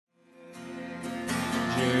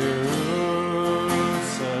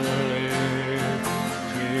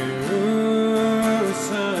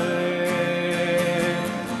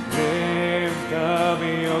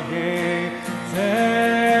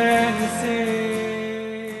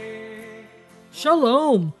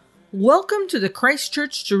Shalom! Welcome to the Christ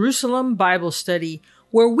Church Jerusalem Bible Study,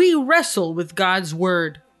 where we wrestle with God's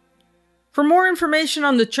Word. For more information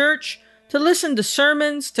on the church, to listen to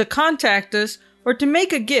sermons, to contact us, or to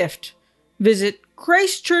make a gift, visit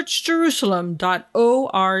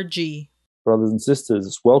christchurchjerusalem.org. Brothers and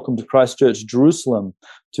sisters, welcome to Christ Church Jerusalem,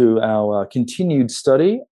 to our continued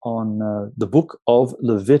study on the book of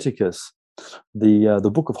Leviticus, the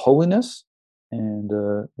book of holiness, and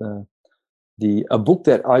a book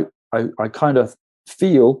that I kind of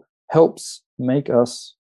feel helps make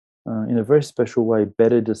us, in a very special way,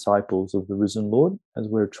 better disciples of the risen Lord, as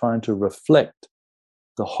we're trying to reflect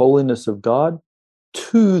the holiness of God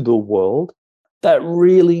to the world that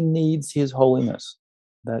really needs His holiness,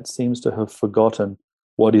 that seems to have forgotten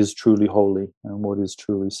what is truly holy and what is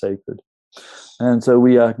truly sacred. And so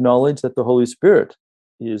we acknowledge that the Holy Spirit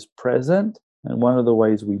is present, and one of the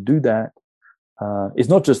ways we do that is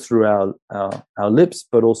not just through our lips,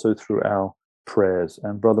 but also through our prayers.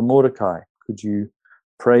 And Brother Mordecai, could you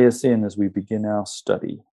pray us in as we begin our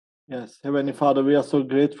study? Yes, Heavenly Father, we are so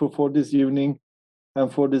grateful for this evening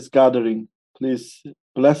and for this gathering. Please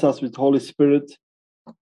bless us with Holy Spirit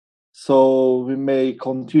so we may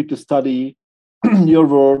continue to study your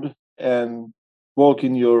word and walk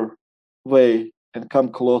in your way and come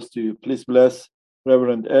close to you. Please bless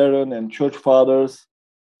Reverend Aaron and church fathers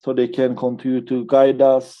so they can continue to guide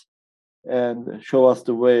us and show us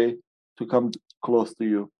the way to come close to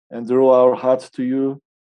you. And draw our hearts to you,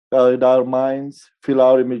 guide our minds, fill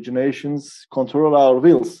our imaginations, control our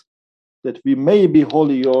wills, that we may be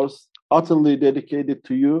wholly yours, utterly dedicated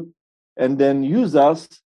to you, and then use us,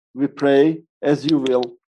 we pray, as you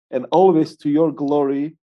will, and always to your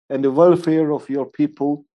glory and the welfare of your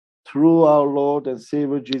people, through our Lord and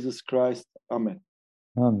Savior Jesus Christ. Amen.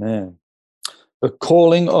 Amen. The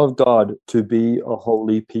calling of God to be a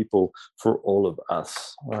holy people for all of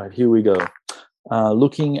us. All right, here we go.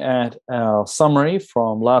 Looking at our summary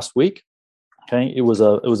from last week. Okay, it was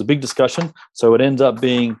a big discussion, so it ends up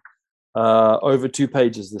being over 2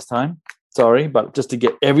 pages this time. Sorry, but just to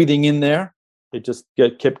get everything in there, it just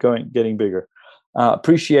kept getting bigger.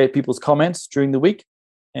 Appreciate people's comments during the week,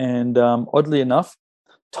 and oddly enough,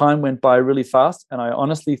 time went by really fast, and I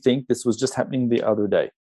honestly think this was just happening the other day.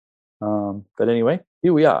 But anyway,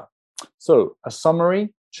 here we are. So a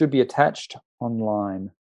summary should be attached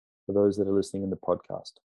online for those that are listening in the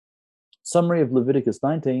podcast. Summary of Leviticus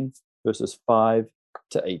 19, verses 5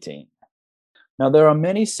 to 18. Now, there are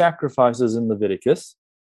many sacrifices in Leviticus,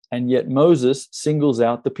 and yet Moses singles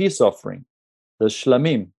out the peace offering, the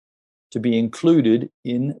shlamim, to be included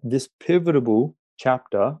in this pivotal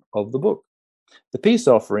chapter of the book. The peace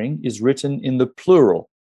offering is written in the plural,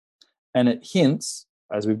 and it hints,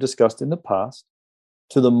 as we've discussed in the past,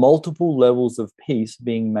 to the multiple levels of peace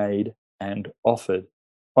being made and offered.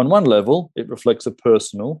 On one level, it reflects a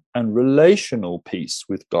personal and relational peace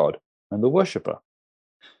with God and the worshipper.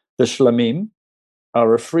 The shlamim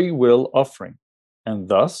are a free will offering, and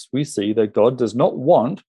thus we see that God does not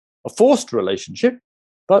want a forced relationship,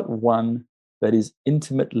 but one that is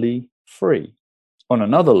intimately free. On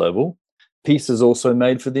another level, peace is also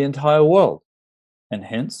made for the entire world, and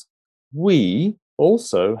hence we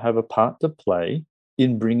also have a part to play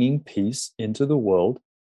in bringing peace into the world,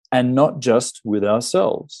 and not just with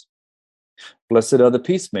ourselves. Blessed are the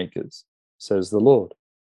peacemakers, says the Lord.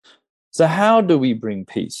 So how do we bring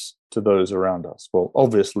peace to those around us? Well,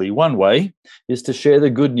 obviously, one way is to share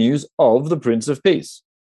the good news of the Prince of Peace.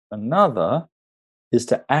 Another is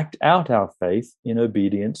to act out our faith in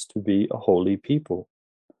obedience to be a holy people.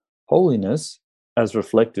 Holiness, as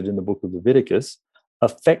reflected in the book of Leviticus,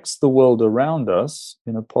 affects the world around us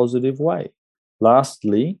in a positive way.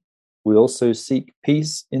 Lastly, we also seek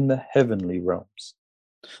peace in the heavenly realms.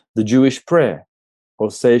 The Jewish prayer,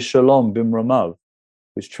 Oseh Shalom Bimramav,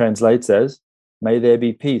 which translates as, may there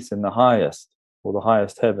be peace in the highest, or the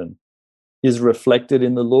highest heaven, is reflected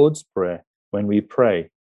in the Lord's Prayer when we pray,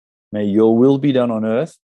 may your will be done on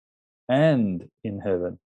earth and in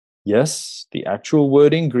heaven. Yes, the actual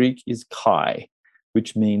word in Greek is kai,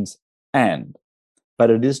 which means and, but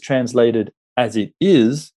it is translated as it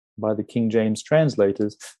is by the King James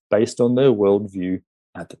translators based on their worldview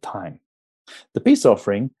at the time. The peace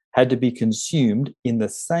offering had to be consumed in the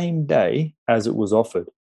same day as it was offered.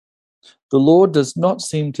 The Lord does not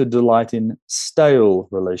seem to delight in stale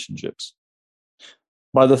relationships.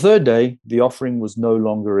 By the third day, the offering was no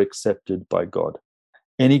longer accepted by God.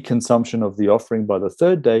 Any consumption of the offering by the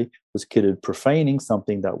third day was considered profaning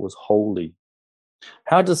something that was holy.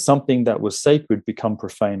 How does something that was sacred become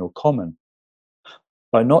profane or common?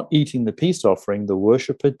 By not eating the peace offering, the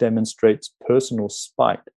worshipper demonstrates personal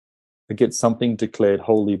spite against something declared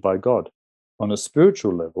holy by God. On a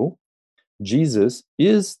spiritual level, Jesus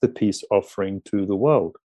is the peace offering to the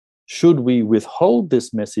world. Should we withhold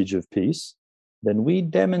this message of peace, then we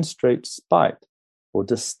demonstrate spite or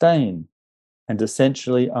disdain and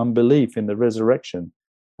essentially unbelief in the resurrection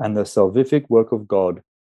and the salvific work of God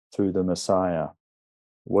through the Messiah.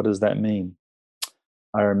 What does that mean?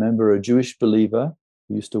 I remember a Jewish believer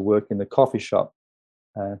who used to work in the coffee shop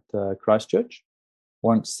at Christchurch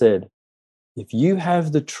once said, if you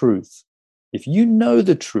have the truth, if you know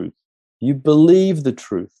the truth, you believe the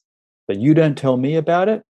truth, but you don't tell me about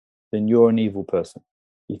it, then you're an evil person.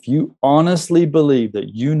 If you honestly believe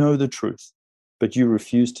that you know the truth, but you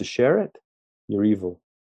refuse to share it, you're evil.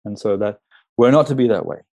 And so that we're not to be that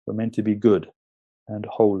way. We're meant to be good and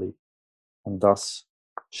holy and thus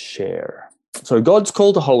share. So God's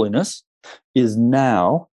call to holiness is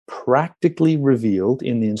now practically revealed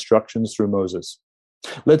in the instructions through Moses.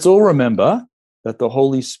 Let's all remember that the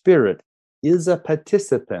Holy Spirit is a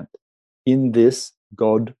participant in this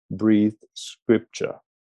God-breathed scripture.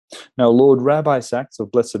 Now, Lord Rabbi Sachs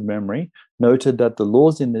of blessed memory noted that the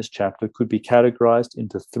laws in this chapter could be categorized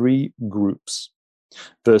into three groups.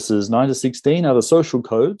 Verses 9 to 16 are the social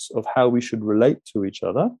codes of how we should relate to each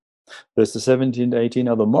other. Verses 17 to 18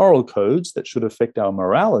 are the moral codes that should affect our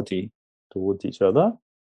morality towards each other.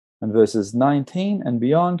 And verses 19 and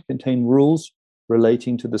beyond contain rules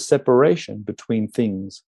relating to the separation between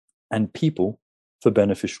things and people for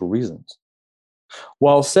beneficial reasons.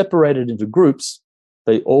 While separated into groups,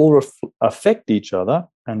 they all affect each other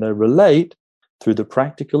and they relate through the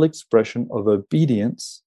practical expression of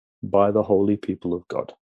obedience by the holy people of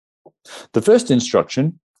God. The first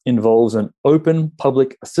instruction involves an open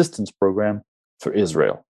public assistance program for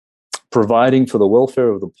Israel. Providing for the welfare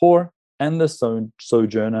of the poor and the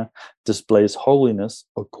sojourner displays holiness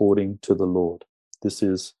according to the Lord. This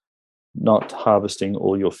is not harvesting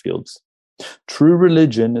all your fields. True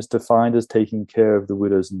religion is defined as taking care of the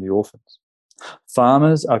widows and the orphans.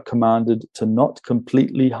 Farmers are commanded to not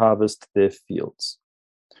completely harvest their fields.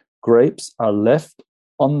 Grapes are left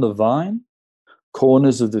on the vine,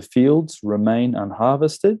 corners of the fields remain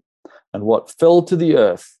unharvested, and what fell to the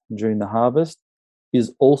earth during the harvest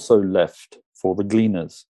is also left for the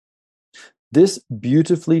gleaners. This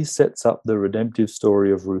beautifully sets up the redemptive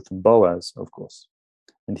story of Ruth and Boaz, of course.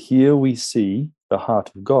 And here we see the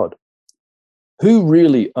heart of God. Who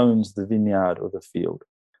really owns the vineyard or the field?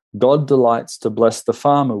 God delights to bless the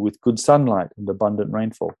farmer with good sunlight and abundant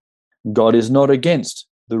rainfall. God is not against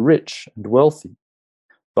the rich and wealthy,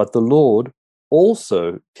 but the Lord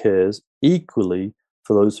also cares equally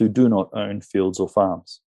for those who do not own fields or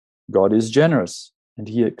farms. God is generous, and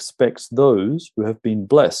he expects those who have been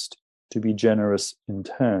blessed to be generous in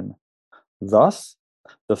turn. Thus,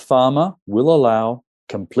 the farmer will allow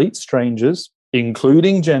complete strangers,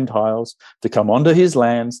 including Gentiles, to come onto his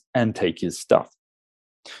lands and take his stuff.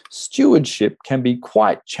 Stewardship can be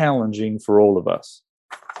quite challenging for all of us.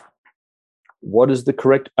 What is the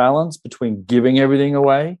correct balance between giving everything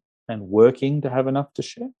away and working to have enough to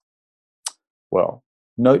share? Well,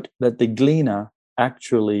 note that the gleaner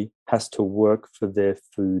actually has to work for their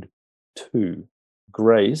food too.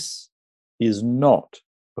 Grace is not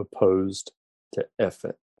opposed to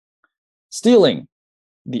effort. Stealing,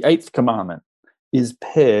 the 8th commandment, is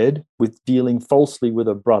paired with dealing falsely with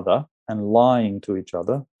a brother and lying to each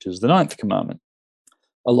other, which is the 9th commandment.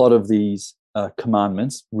 A lot of these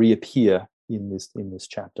commandments reappear in this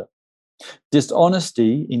chapter.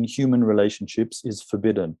 Dishonesty in human relationships is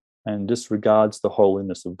forbidden and disregards the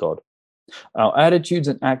holiness of God. Our attitudes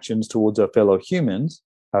and actions towards our fellow humans,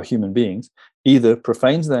 our human beings, either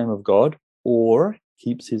profanes the name of God or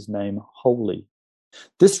keeps his name holy.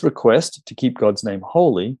 This request to keep God's name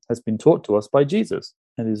holy has been taught to us by Jesus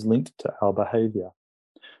and is linked to our behavior.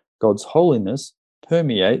 God's holiness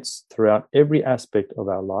permeates throughout every aspect of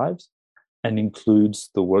our lives and includes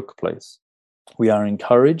the workplace. We are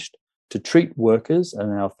encouraged to treat workers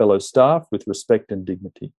and our fellow staff with respect and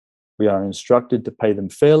dignity. We are instructed to pay them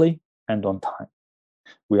fairly and on time.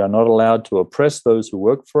 We are not allowed to oppress those who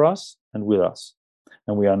work for us and with us,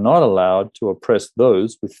 and we are not allowed to oppress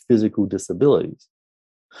those with physical disabilities.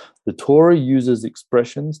 The Torah uses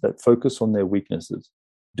expressions that focus on their weaknesses.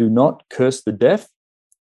 Do not curse the deaf.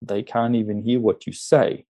 They can't even hear what you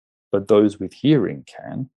say, but those with hearing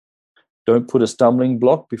can. Don't put a stumbling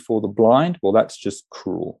block before the blind. Well, that's just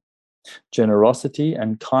cruel. Generosity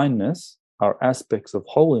and kindness are aspects of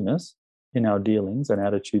holiness in our dealings and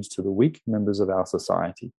attitudes to the weak members of our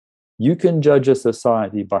society. You can judge a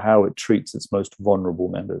society by how it treats its most vulnerable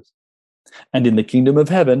members. And in the kingdom of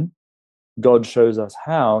heaven, God shows us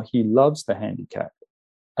how he loves the handicapped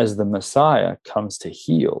as the Messiah comes to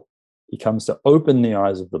heal. He comes to open the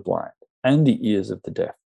eyes of the blind and the ears of the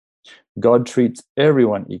deaf. God treats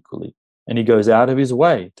everyone equally, and he goes out of his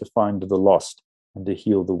way to find the lost and to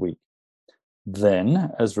heal the weak.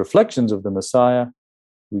 Then, as reflections of the Messiah,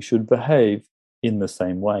 we should behave in the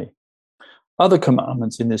same way. Other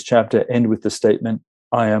commandments in this chapter end with the statement,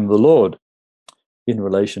 I am the Lord. In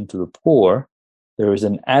relation to the poor, there is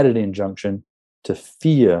an added injunction to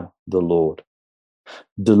fear the Lord.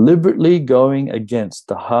 Deliberately going against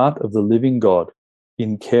the heart of the living God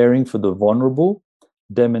in caring for the vulnerable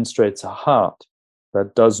demonstrates a heart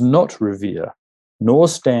that does not revere nor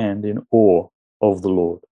stand in awe of the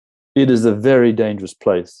Lord. It is a very dangerous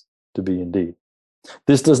place to be indeed.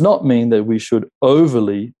 This does not mean that we should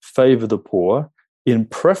overly favor the poor in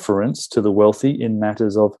preference to the wealthy in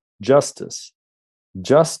matters of justice.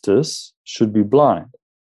 Justice should be blind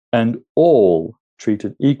and all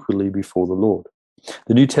treated equally before the Lord.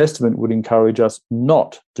 The New Testament would encourage us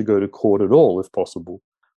not to go to court at all, if possible,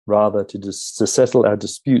 rather to settle our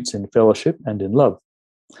disputes in fellowship and in love.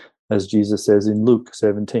 As Jesus says in Luke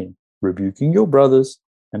 17, rebuking your brothers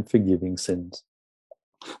and forgiving sins.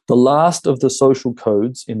 The last of the social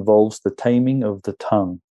codes involves the taming of the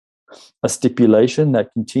tongue, a stipulation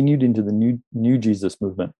that continued into the new Jesus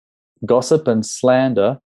movement. Gossip and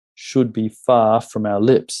slander should be far from our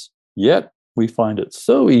lips, yet we find it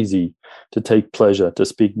so easy to take pleasure to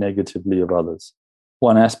speak negatively of others.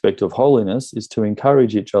 One aspect of holiness is to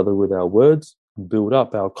encourage each other with our words and build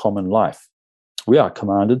up our common life. We are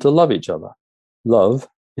commanded to love each other. Love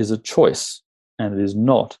is a choice, and it is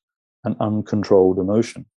not an uncontrolled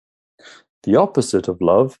emotion. The opposite of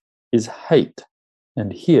love is hate,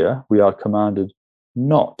 and here we are commanded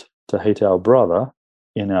not to hate our brother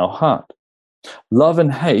in our heart. Love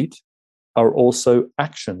and hate are also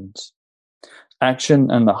actions. Action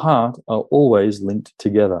and the heart are always linked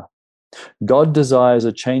together. God desires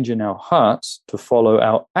a change in our hearts to follow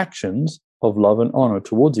our actions of love and honor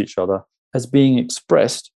towards each other as being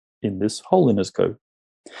expressed in this holiness code.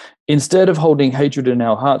 Instead of holding hatred in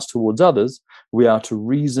our hearts towards others, we are to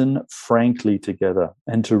reason frankly together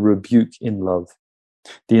and to rebuke in love.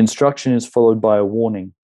 The instruction is followed by a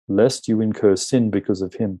warning, lest you incur sin because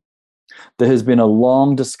of him. There has been a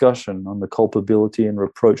long discussion on the culpability and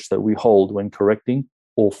reproach that we hold when correcting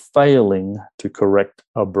or failing to correct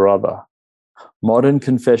a brother. Modern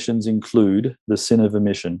confessions include the sin of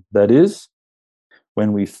omission. That is,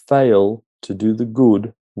 when we fail to do the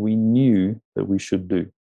good we knew that we should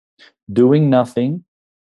do. Doing nothing,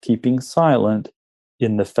 keeping silent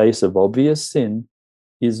in the face of obvious sin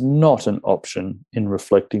is not an option in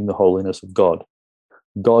reflecting the holiness of God.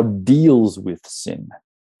 God deals with sin,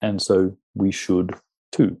 and so we should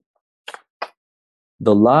too.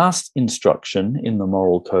 The last instruction in the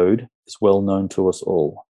moral code is well known to us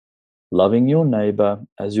all. Loving your neighbor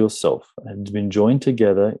as yourself has been joined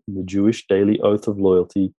together in the Jewish daily oath of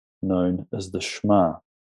loyalty known as the Shema.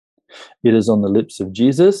 It is on the lips of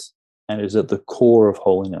Jesus and is at the core of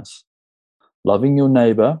holiness. Loving your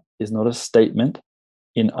neighbor is not a statement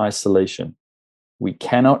in isolation. We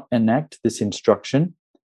cannot enact this instruction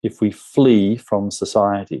if we flee from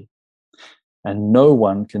society. And no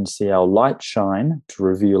one can see our light shine to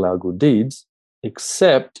reveal our good deeds,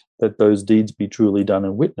 except that those deeds be truly done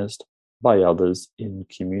and witnessed by others in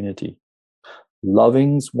community.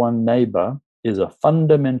 Loving one neighbor is a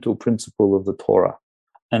fundamental principle of the Torah,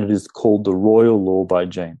 and it is called the royal law by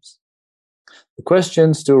James. The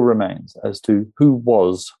question still remains as to who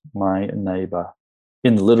was my neighbor.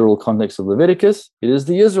 In the literal context of Leviticus, it is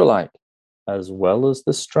the Israelite, as well as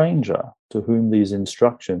the stranger to whom these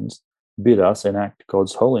instructions bid us enact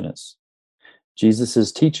God's holiness.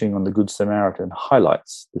 Jesus' teaching on the Good Samaritan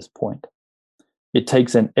highlights this point. It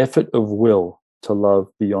takes an effort of will to love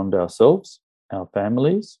beyond ourselves, our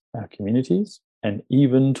families, our communities, and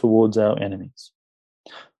even towards our enemies.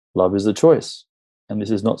 Love is a choice, and this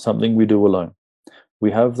is not something we do alone.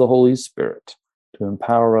 We have the Holy Spirit to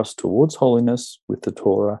empower us towards holiness with the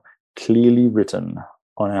Torah clearly written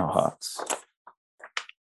on our hearts.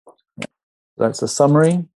 That's a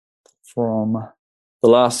summary from the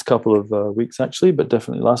last couple of weeks, actually, but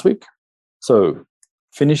definitely last week. So,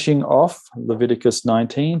 finishing off Leviticus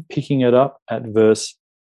 19, picking it up at verse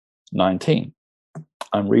 19.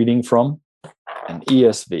 I'm reading from an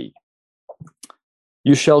ESV.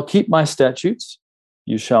 You shall keep my statutes.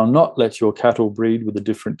 You shall not let your cattle breed with a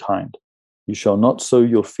different kind. You shall not sow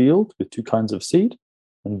your field with two kinds of seed,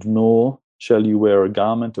 and nor shall you wear a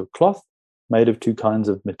garment of cloth made of two kinds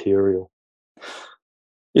of material.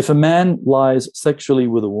 If a man lies sexually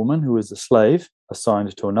with a woman who is a slave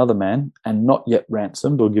assigned to another man and not yet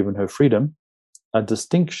ransomed or given her freedom, a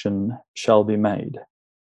distinction shall be made.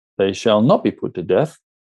 They shall not be put to death,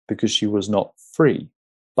 because she was not free,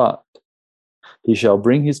 but he shall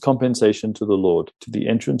bring his compensation to the Lord, to the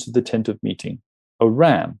entrance of the tent of meeting, a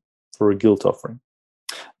ram for a guilt offering.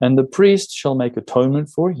 And the priest shall make atonement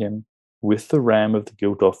for him with the ram of the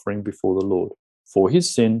guilt offering before the Lord, for his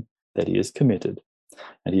sin that he has committed,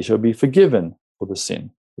 and he shall be forgiven for the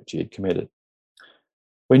sin which he had committed.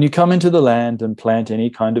 When you come into the land and plant any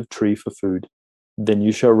kind of tree for food, then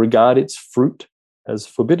you shall regard its fruit as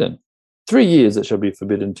forbidden. 3 years it shall be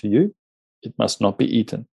forbidden to you. It must not be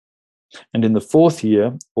eaten. And in the 4th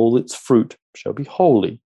year, all its fruit shall be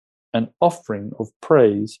holy, an offering of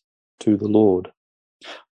praise to the Lord.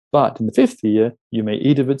 But in the 5th year, you may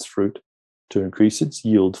eat of its fruit to increase its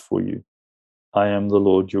yield for you. I am the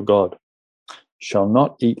Lord your God. You shall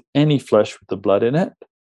not eat any flesh with the blood in it.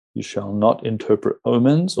 You shall not interpret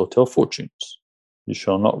omens or tell fortunes. You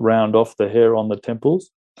shall not round off the hair on the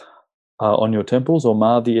temples, on your temples, or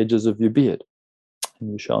mar the edges of your beard.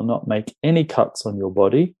 And you shall not make any cuts on your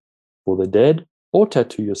body for the dead, or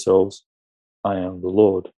tattoo yourselves. I am the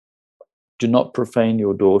Lord. Do not profane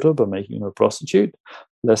your daughter by making her a prostitute,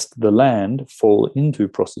 lest the land fall into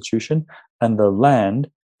prostitution and the land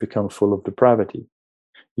become full of depravity.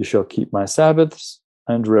 You shall keep my Sabbaths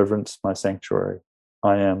and reverence my sanctuary.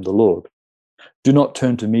 I am the Lord. Do not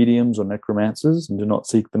turn to mediums or necromancers, and do not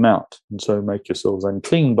seek them out, and so make yourselves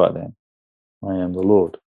unclean by them. I am the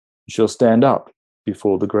Lord. You shall stand up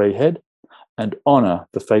before the grey head and honor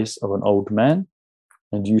the face of an old man,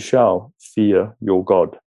 and you shall fear your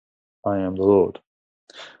God. I am the Lord.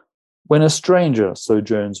 When a stranger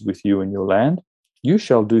sojourns with you in your land, you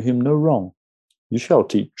shall do him no wrong. You shall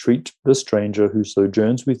treat the stranger who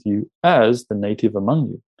sojourns with you as the native among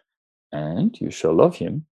you, and you shall love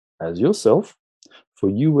him as yourself, for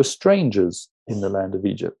you were strangers in the land of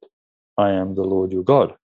Egypt. I am the Lord your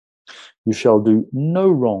God. You shall do no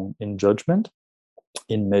wrong in judgment,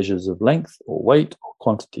 in measures of length or weight or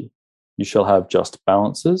quantity. You shall have just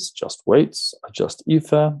balances, just weights, a just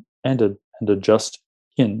ephah, and a just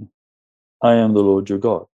hin. I am the Lord your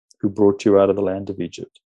God, who brought you out of the land of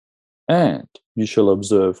Egypt. And you shall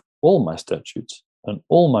observe all my statutes and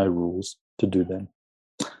all my rules to do them.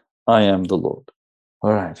 I am the Lord.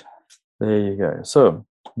 All right, there you go. So,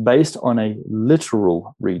 based on a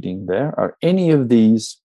literal reading there, are any of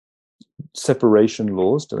these separation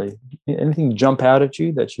laws, anything jump out at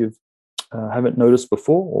you that you haven't noticed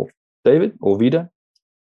before, or David or Vida?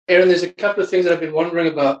 Aaron, there's a couple of things that I've been wondering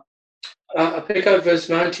about. I pick up verse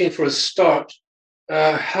 19 for a start,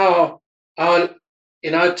 how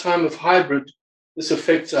in our time of hybrid, this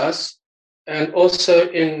affects us, and also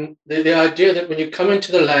in the idea that when you come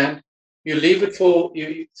into the land, you leave it for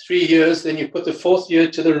 3 years, then you put the 4th year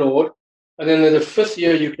to the Lord, and then in the 5th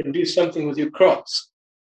year, you can do something with your crops.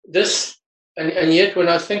 This, and yet when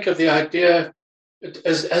I think of the idea,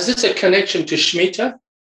 has this a connection to Shemitah?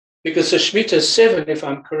 Because the Shemitah is 7, if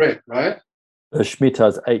I'm correct, right? The Shemitah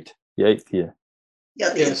is 8, the 8th year.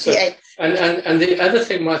 Yeah, So, and the other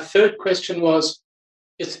thing, my third question was,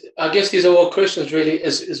 I guess these are all questions really,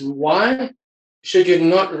 is why should you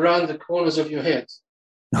not round the corners of your heads?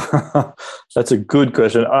 That's a good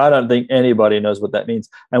question. I don't think anybody knows what that means.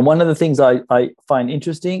 And one of the things I find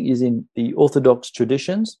interesting is in the Orthodox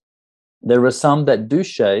traditions, there are some that do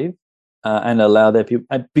shave and allow their people,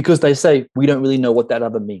 because they say, we don't really know what that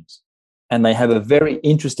other means. And they have a very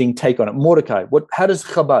interesting take on it. Mordecai, how does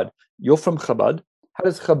Chabad, you're from Chabad, how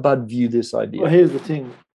does Chabad view this idea? Well, here's the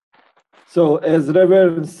thing. So as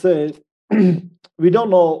Reverend said, we don't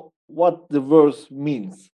know what the verse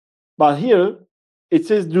means. But here, it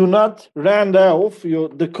says, do not round off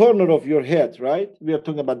the corner of your head, right? We are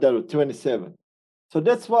talking about that 27. So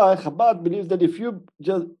that's why Chabad believes that if you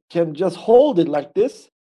can just hold it like this,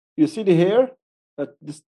 you see the hair,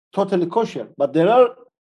 this totally kosher. But there are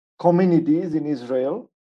communities in Israel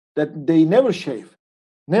that they never shave,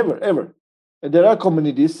 never, ever. And there are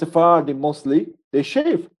communities, Sephardi mostly, they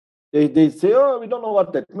shave. They say, oh, we don't know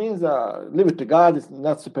what that means. Leave it to God. It's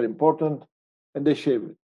not super important. And they shave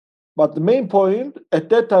it. But the main point at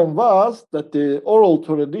that time was that the oral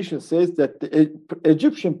tradition says that the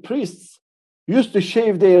Egyptian priests used to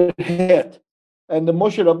shave their head. And the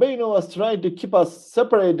Moshe Rabbeinu was trying to keep us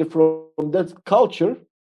separated from that culture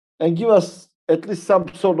and give us at least some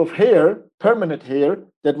sort of hair, permanent hair,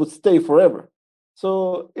 that would stay forever.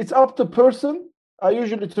 So it's up to person. I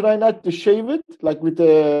usually try not to shave it, like with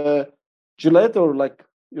a Gillette or like,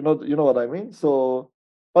 you know what I mean? So,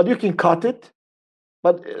 but you can cut it.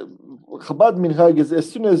 But Chabad minhag is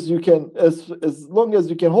as soon as you can, as long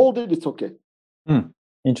as you can hold it, it's okay.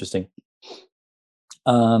 Interesting.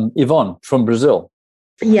 Yvonne from Brazil.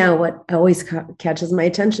 Yeah, what always catches my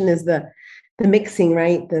attention is the mixing,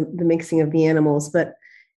 right? The mixing of the animals,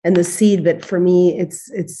 and the seed. But for me, it's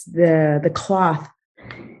the cloth,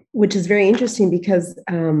 which is very interesting because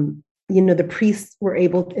the priests were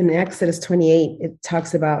able, in Exodus 28, it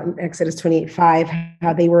talks about in Exodus 28:5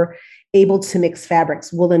 how they were able to mix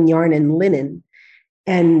fabrics, woolen, yarn, and linen,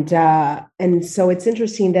 and so it's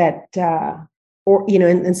interesting that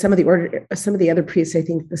and some of the other priests, I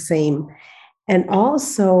think, the same. And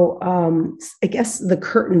also, I guess the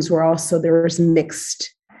curtains were also, there was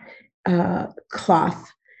mixed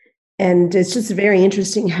cloth, and it's just very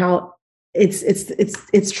interesting how it's the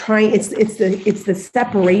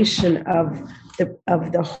separation of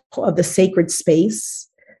the sacred space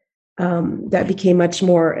that became much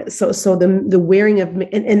more so. The wearing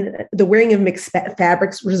of mixed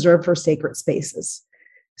fabrics reserved for sacred spaces.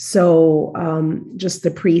 So just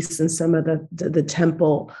the priests and some of the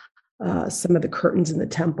temple. Some of the curtains in the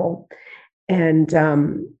temple. And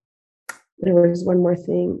there was one more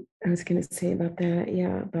thing I was going to say about that.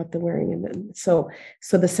 Yeah, about the wearing of them. So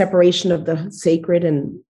the separation of the sacred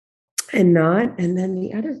and not. And then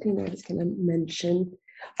the other thing I was going to mention.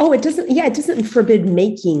 Oh, it doesn't forbid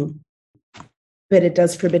making, but it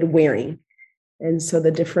does forbid wearing. And so the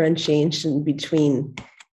differentiation between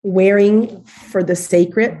wearing for the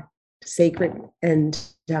sacred, and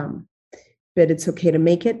but it's okay to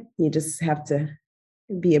make it. You just have to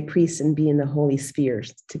be a priest and be in the holy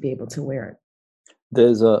spheres to be able to wear it.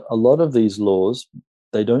 There's a lot of these laws.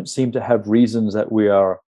 They don't seem to have reasons that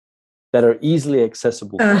are easily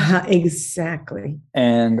accessible. Exactly.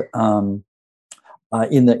 And among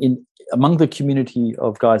the community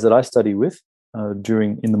of guys that I study with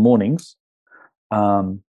in the mornings,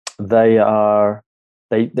 they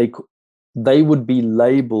would be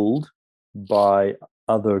labeled by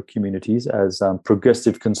other communities as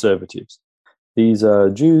progressive conservatives. These are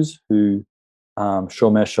Jews who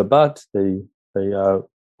shomer Shabbat, they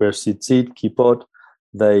wear tzitzit, kippot,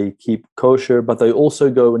 they keep kosher, but they also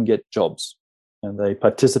go and get jobs, and they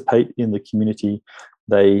participate in the community.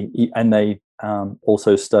 They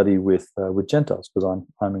also study with Gentiles, because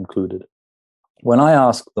I'm included. When I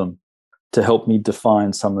ask them to help me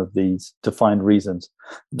define some of these, to find reasons,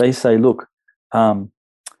 they say, look,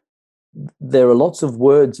 there are lots of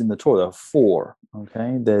words in the Torah. There are 4.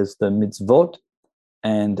 Okay, there's the mitzvot,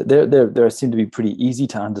 and they seem to be pretty easy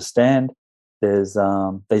to understand. There's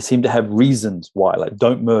they seem to have reasons why, like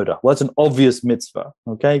don't murder. Well, that's an obvious mitzvah,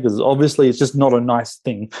 okay, because obviously it's just not a nice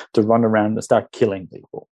thing to run around and start killing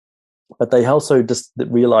people. But they also just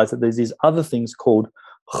realize that there's these other things called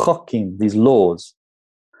chokim, these laws,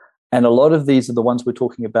 and a lot of these are the ones we're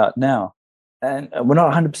talking about now, and we're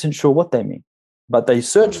not 100% sure what they mean. But they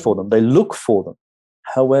search for them, they look for them.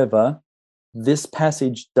 However, this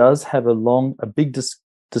passage does have a big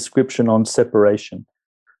description on separation,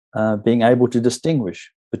 being able to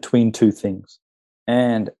distinguish between two things.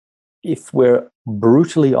 And if we're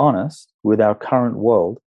brutally honest with our current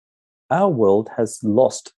world, our world has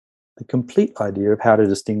lost the complete idea of how to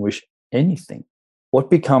distinguish anything. What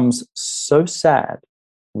becomes so sad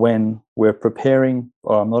when we're preparing,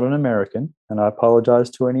 I'm not an American, and I apologize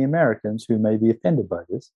to any Americans who may be offended by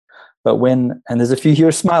this, but and there's a few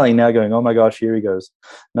here smiling now going, oh my gosh, here he goes.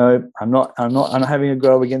 No, I'm not having a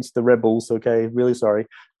go against the rebels, okay, really sorry.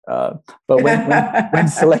 But when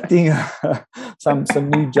selecting some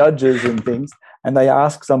new judges and things, and they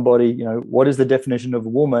ask somebody, what is the definition of a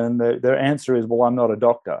woman? And their answer is, well, I'm not a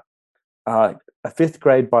doctor. A 5th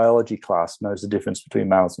grade biology class knows the difference between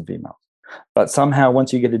males and females. But somehow,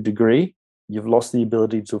 once you get a degree, you've lost the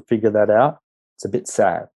ability to figure that out. It's a bit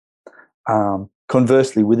sad.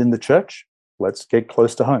 Conversely, within the church, let's get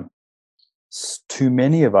close to home. Too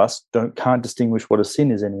many of us can't distinguish what a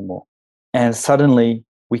sin is anymore, and suddenly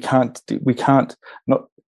we can't.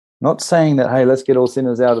 Not saying that, hey, let's get all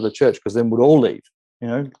sinners out of the church, because then we'd all leave.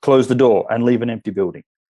 Close the door and leave an empty building.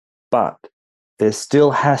 But there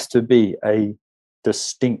still has to be a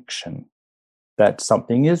distinction that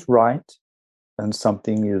something is right and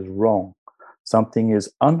something is wrong. Something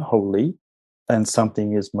is unholy and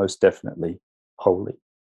something is most definitely holy.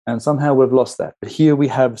 And somehow we've lost that. But here we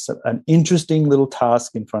have an interesting little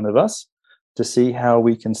task in front of us to see how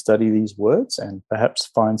we can study these words and perhaps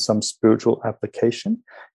find some spiritual application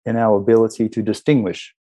in our ability to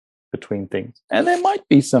distinguish between things. And there might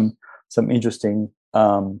be some interesting,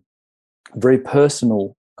 very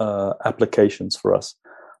personal applications for us.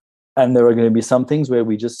 And there are going to be some things where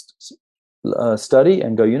we just study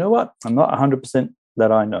and go, you know what? I'm not 100%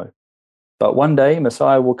 that I know. But one day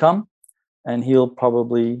Messiah will come and he'll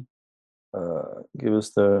probably give us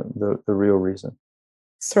the real reason.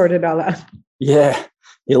 sort it all out. Yeah,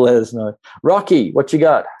 he'll let us know. Rocky, what you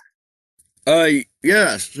got?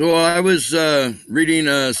 Yeah. So I was reading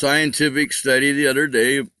a scientific study the other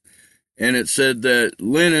day, and it said that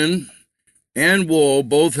linen and wool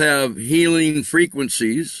both have healing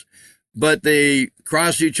frequencies, but they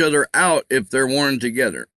cross each other out if they're worn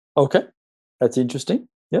together. Okay, that's interesting.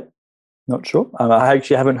 Yep, not sure. I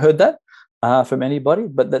actually haven't heard that from anybody,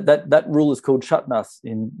 but that rule is called shatnas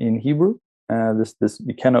in Hebrew. This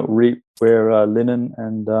you cannot wear linen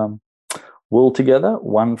and wool together,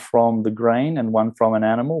 one from the grain and one from an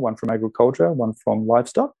animal, one from agriculture, one from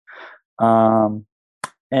livestock. And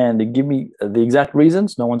they give me the exact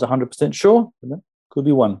reasons. No one's 100% sure. But that could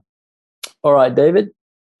be one. All right, David.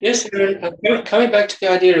 Yes, Aaron, coming back to the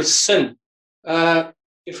idea of sin,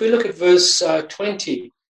 if we look at verse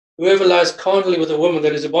 20, whoever lies carnally with a woman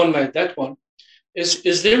that is a bondmaid, that one,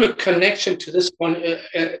 is there a connection to this one,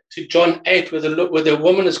 to John 8, where the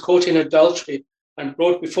woman is caught in adultery and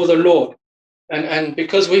brought before the Lord? And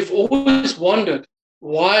because we've always wondered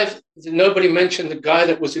why nobody mentioned the guy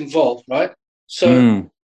that was involved, right? So,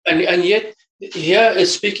 and yet here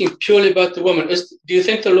is speaking purely about the woman. Do you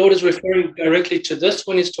think the Lord is referring directly to this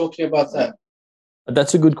when he's talking about that?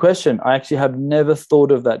 That's a good question. I actually have never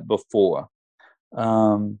thought of that before.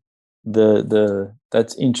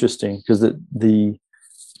 That's interesting because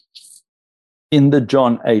in the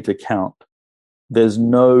John 8 account, there's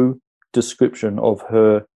no description of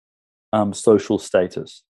her social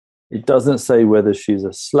status. It doesn't say whether she's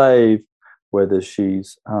a slave, whether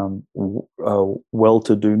she's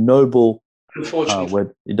well-to-do noble. Unfortunately,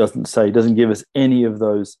 It doesn't give us any of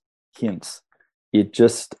those hints. The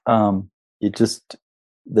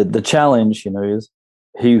challenge, is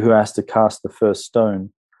he who has to cast the first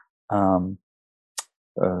stone. That's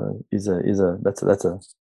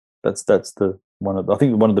the one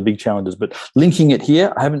of the big challenges. But linking it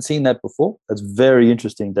here, I haven't seen that before. That's very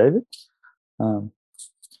interesting, David.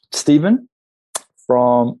 Stephen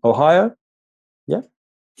from Ohio.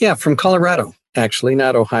 Yeah, from Colorado, actually,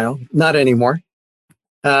 not Ohio, not anymore.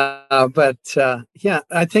 But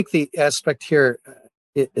I think the aspect here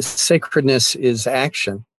sacredness is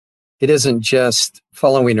action. It isn't just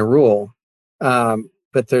following a rule,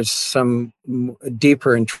 but there's some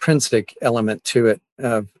deeper intrinsic element to it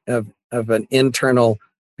of an internal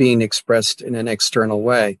being expressed in an external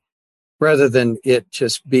way, rather than it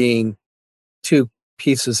just being two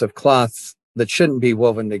pieces of cloth that shouldn't be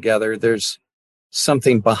woven together. There's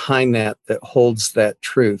something behind that holds that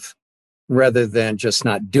truth, rather than just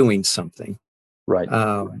not doing something. Right.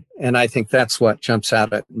 And I think that's what jumps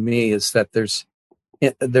out at me, is that there's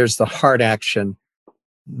the heart action,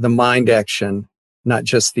 the mind action, not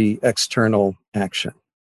just the external action.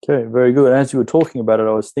 Okay, very good. As you were talking about it,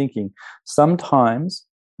 I was thinking sometimes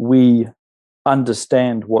we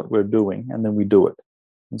understand what we're doing and then we do it.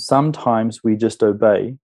 And sometimes we just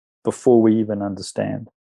obey before we even understand.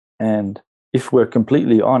 And if we're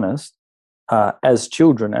completely honest, as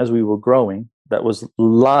children, as we were growing, that was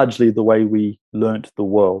largely the way we learnt the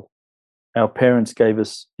world. Our parents gave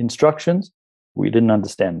us instructions, we didn't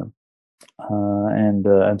understand them.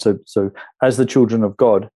 And so as the children of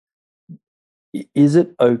God, is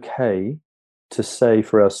it okay to say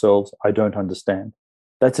for ourselves, I don't understand?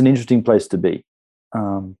 That's an interesting place to be.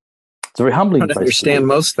 It's a very humbling place. I understand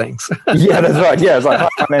most things. Yeah, that's right. Yeah, it's like, hi,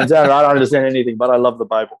 my name's Aaron. I don't understand anything, but I love the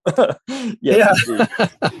Bible. Yeah.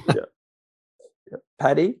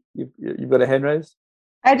 Patty, you've got a hand raised?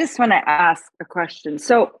 I just want to ask a question.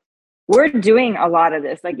 So we're doing a lot of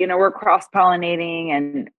this, we're cross-pollinating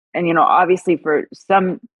and obviously for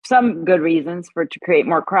some good reasons, to create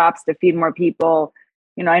more crops, to feed more people.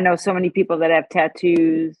 I know so many people that have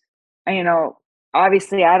tattoos.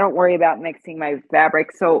 Obviously I don't worry about mixing my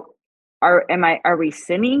fabric. So are we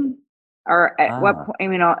sinning? Or at what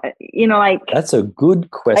point, that's a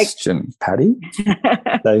good question, Patty.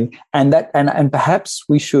 and perhaps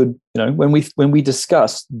we should, when we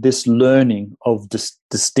discuss this learning of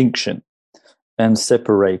distinction and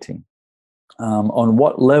separating, on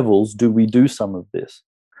what levels do we do some of this,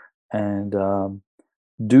 and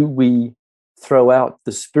do we throw out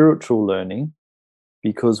the spiritual learning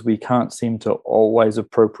because we can't seem to always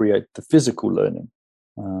appropriate the physical learning?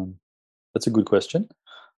 That's a good question.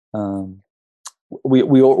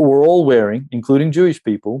 We're all wearing, including Jewish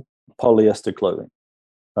people, polyester clothing,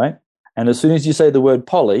 right? And as soon as you say the word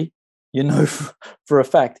poly, you know for a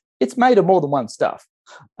fact it's made of more than one stuff,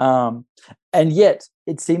 and yet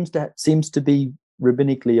it seems to be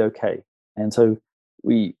rabbinically okay. And so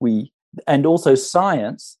and also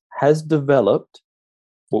science has developed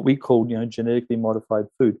what we call genetically modified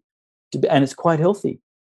food, and it's quite healthy.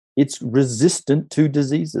 It's resistant to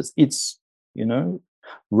diseases. It's,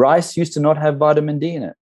 rice used to not have vitamin D in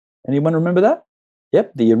it. Anyone remember that?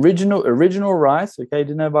 Yep, the original rice,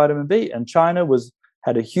 didn't have vitamin B, and China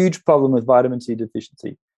had a huge problem with vitamin C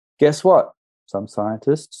deficiency. Guess what? Some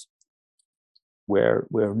scientists, where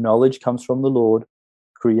knowledge comes from the Lord,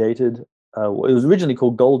 created, it was originally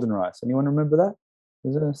called golden rice. Anyone remember that? It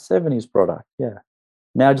was a 70s product, yeah.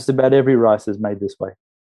 Now just about every rice is made this way.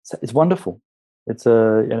 It's wonderful. It's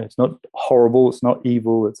it's not horrible, it's not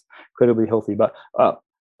evil, it's incredibly healthy. But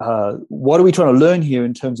what are we trying to learn here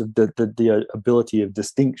in terms of the ability of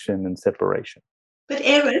distinction and separation? But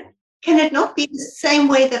Aaron, can it not be the same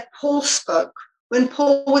way that Paul spoke when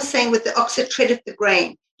Paul was saying with the ox that treadeth the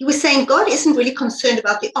grain? He was saying God isn't really concerned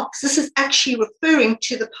about the ox. This is actually referring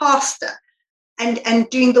to the pastor and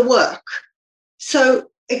doing the work. So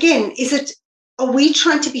again, are we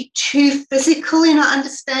trying to be too physical in our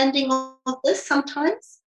understanding of this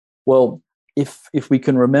sometimes? Well, if we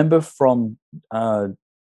can remember from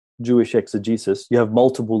Jewish exegesis, you have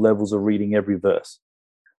multiple levels of reading every verse.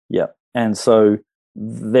 Yeah. And so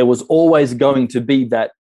there was always going to be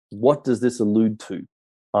that, what does this allude to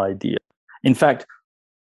idea? In fact,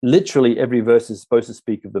 literally every verse is supposed to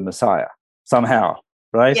speak of the Messiah somehow,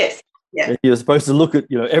 right? Yes. Yeah. You're supposed to look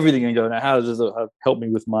at everything and go, now how does this help me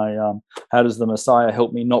with my how does the Messiah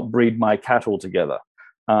help me not breed my cattle together,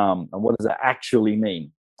 and what does that actually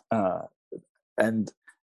mean? And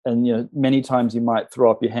many times you might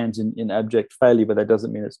throw up your hands in abject failure, but that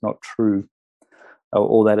doesn't mean it's not true,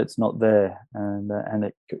 or that it's not there, and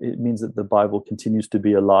it means that the Bible continues to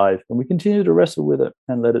be alive, and we continue to wrestle with it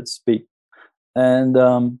and let it speak.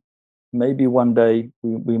 And maybe one day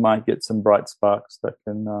we might get some bright sparks that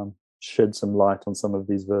can shed some light on some of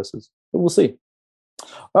these verses, but we'll see.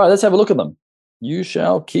 All right, let's have a look at them. You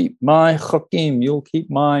shall keep my chokim, you'll keep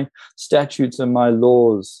my statutes and my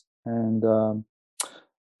laws. And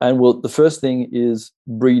the first thing is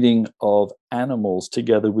breeding of animals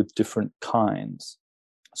together with different kinds.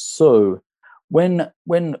 So when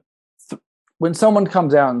someone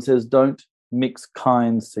comes out and says, don't mix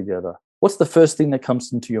kinds together, what's the first thing that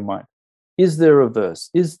comes into your mind? Is there a verse?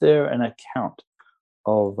 Is there an account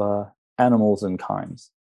of animals and kinds?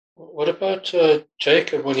 What about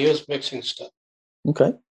Jacob when he was mixing stuff?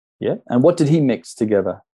 Okay, yeah. And what did he mix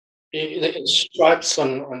together? Stripes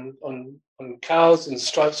on cows and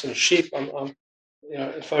stripes on sheep.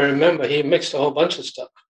 If I remember, he mixed a whole bunch of stuff.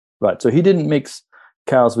 Right. So he didn't mix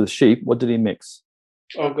cows with sheep. What did he mix?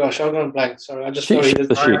 Oh gosh, I'm going blank. Sorry, I just sheep, know he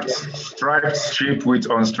did striped sheep with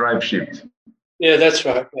unstriped sheep. Yeah, that's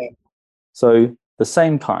right. Yeah. So the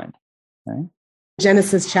same kind. Okay?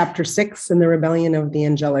 Genesis chapter 6 and the rebellion of the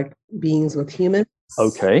angelic beings with humans.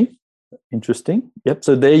 Okay, interesting. Yep.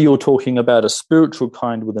 So there you're talking about a spiritual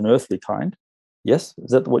kind with an earthly kind. Yes,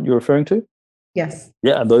 is that what you're referring to? Yes.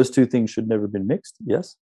 Yeah, and those two things should never have been mixed.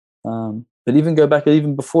 Yes. But even go back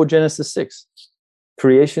even before Genesis 6,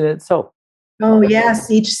 creation itself. Oh,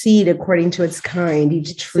 yes, each seed according to its kind,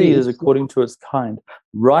 each tree. Seed is according to its kind.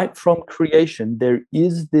 Right from creation, there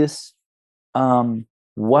is this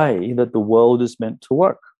way that the world is meant to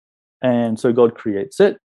work. And so God creates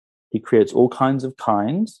it. He creates all kinds of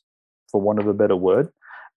kinds, for want of a better word.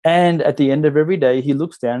 And at the end of every day, he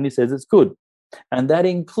looks down and he says it's good. And that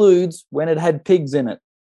includes when it had pigs in it.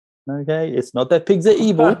 Okay? It's not that pigs are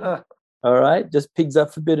evil. All right? Just pigs are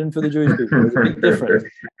forbidden for the Jewish people. There's a big difference.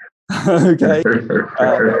 Okay?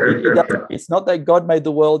 It's not that God made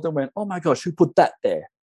the world and went, oh my gosh, who put that there?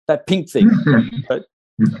 That pink thing. But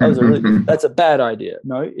that's a bad idea.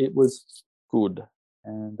 No, it was good.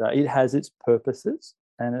 And it has its purposes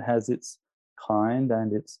and it has its kind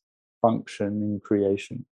and its function in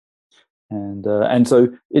creation. And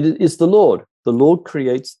so it's the Lord. The Lord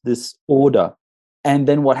creates this order. And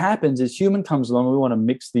then what happens is human comes along and we want to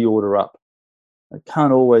mix the order up. It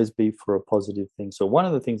can't always be for a positive thing. So one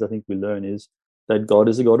of the things I think we learn is that God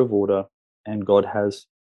is a God of order and God has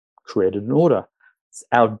created an order. It's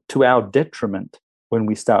to our detriment when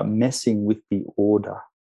we start messing with the order.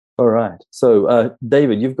 All right. So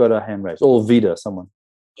David, you've got a hand raised. Or Vida, someone.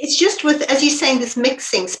 It's just with, as you're saying, this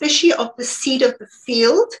mixing, especially of the seed of the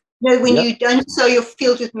field. When you don't sow your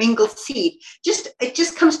field with mingled seed, it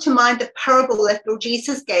just comes to mind the parable that Lord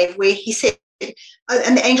Jesus gave, where he said,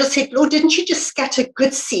 and the angel said, Lord, didn't you just scatter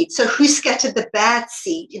good seed? So who scattered the bad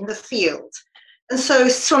seed in the field? And so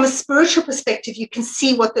from a spiritual perspective, you can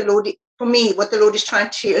see what the Lord is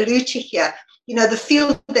trying to allude to here. The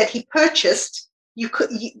field that he purchased, you're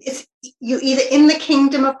either in the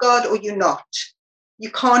kingdom of God or you're not.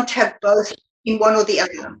 You can't have both in one or the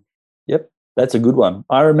other. Yep. That's a good one.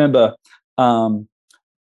 I remember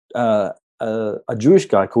a Jewish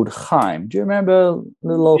guy called Chaim. Do you remember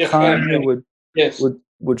little old Chaim who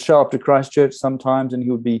would show up to Christchurch sometimes, and he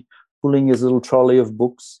would be pulling his little trolley of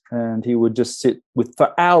books, and he would just sit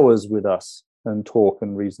for hours with us and talk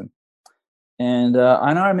and reason. And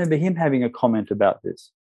I remember him having a comment about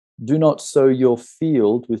this. Do not sow your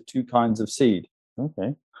field with two kinds of seed.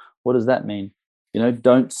 Okay, what does that mean?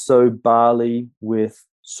 Don't sow barley with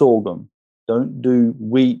sorghum. Don't do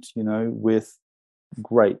wheat, with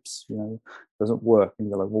grapes. Doesn't work. And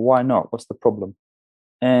you're like, well, why not? What's the problem?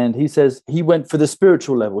 And he says he went for the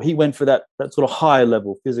spiritual level. He went for that sort of higher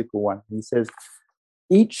level, physical one. He says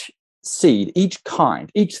each seed, each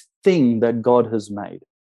kind, each thing that God has made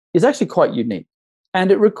is actually quite unique.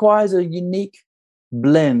 And it requires a unique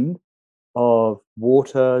blend of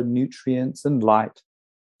water, nutrients, and light,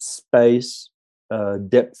 space,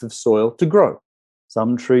 depth of soil to grow.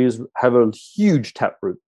 Some trees have a huge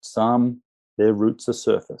taproot. Some, their roots are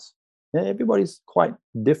surface. Everybody's quite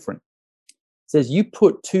different. It says you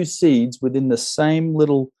put two seeds within the same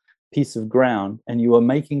little piece of ground and you are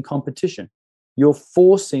making competition. You're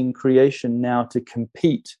forcing creation now to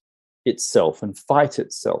compete itself and fight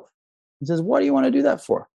itself. He says, what do you want to do that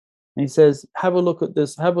for? And he says, have a look at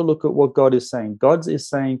this. Have a look at what God is saying. God is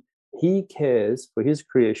saying he cares for his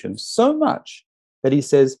creation so much that he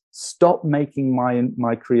says, stop making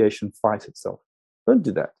my creation fight itself. Don't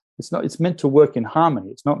do that. It's meant to work in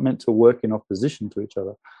harmony. It's not meant to work in opposition to each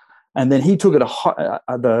other. And then he took it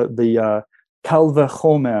the Kal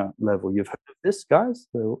Vachomer level. You've heard of this, guys?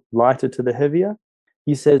 The lighter to the heavier.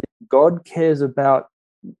 He says God cares about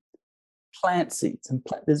plant seeds and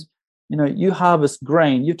there's, you harvest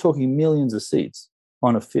grain. You're talking millions of seeds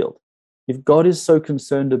on a field. If God is so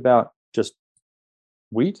concerned about just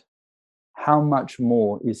wheat, how much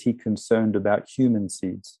more is he concerned about human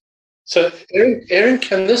seeds? So, Aaron,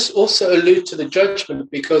 can this also allude to the judgment?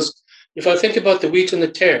 Because if I think about the wheat and the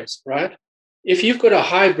tares, right? If you've got a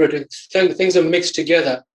hybrid and things are mixed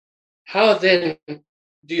together, how then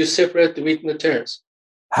do you separate the wheat and the tares?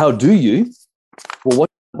 How do you? Well,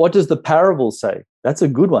 what does the parable say? That's a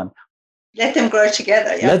good one. Let them grow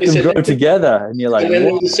together. Yeah. Let them grow together. And you're like, and then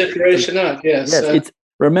there's the separation out. Yes.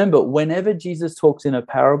 Remember, whenever Jesus talks in a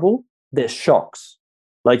parable, there's shocks.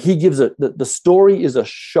 Like he gives the story is a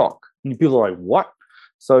shock. And people are like, what?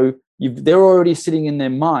 So they're already sitting in their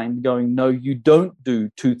mind going, no, you don't do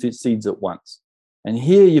two seeds at once. And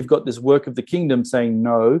here you've got this work of the kingdom saying,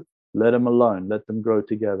 no, let them alone. Let them grow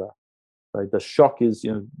together. Right? The shock is,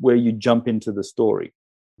 where you jump into the story.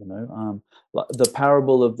 The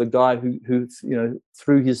parable of the guy who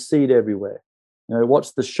threw his seed everywhere.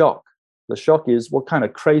 What's the shock? The shock is, what kind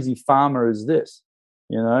of crazy farmer is this?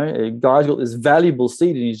 A guy's got this valuable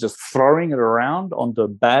seed and he's just throwing it around onto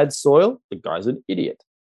bad soil. The guy's an idiot.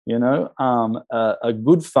 A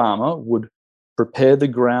good farmer would prepare the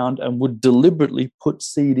ground and would deliberately put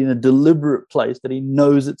seed in a deliberate place that he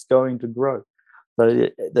knows it's going to grow. So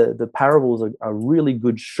the parables are really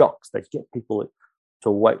good shocks that get people to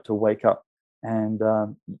wake up. And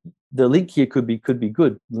the link here could be good.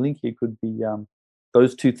 The link here could be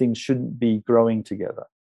those two things shouldn't be growing together,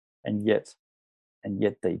 and yet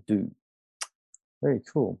they do. Very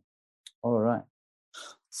cool. All right.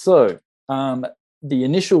 So the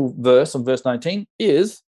initial verse on verse 19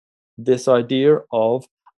 is this idea of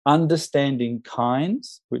understanding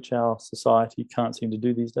kinds, which our society can't seem to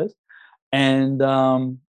do these days, and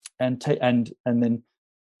then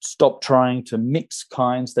stop trying to mix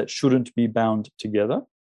kinds that shouldn't be bound together,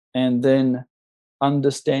 and then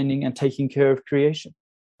understanding and taking care of creation.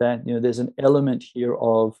 That there's an element here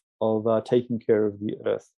of taking care of the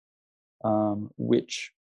earth,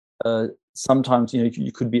 which sometimes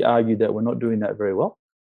you could be argued that we're not doing that very well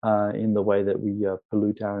in the way that we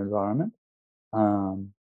pollute our environment.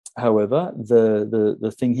 However,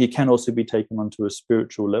 the thing here can also be taken onto a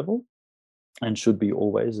spiritual level, and should be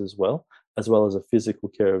always as well as a physical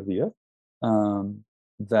care of the earth.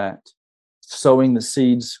 That sowing the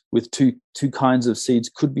seeds with two kinds of seeds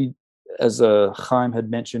could be, as Chaim had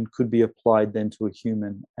mentioned, could be applied then to a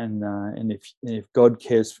human. And if God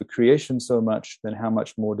cares for creation so much, then how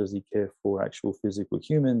much more does he care for actual physical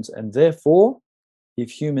humans? And therefore,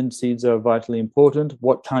 if human seeds are vitally important,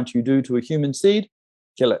 what can't you do to a human seed?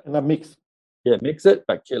 Kill it. And a mix. Yeah, mix it,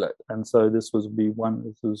 but kill it. And so this was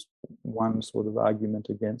one sort of argument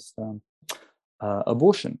against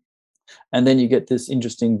abortion. And then you get this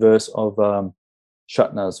interesting verse of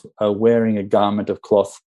Shatnaz wearing a garment of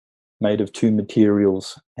cloth made of two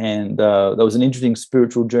materials. And that was an interesting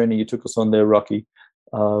spiritual journey you took us on there, Rocky,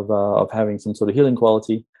 of having some sort of healing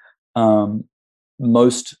quality.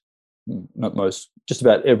 Most not most, just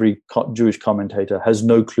about every Jewish commentator has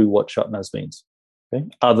no clue what shatnez means. Okay?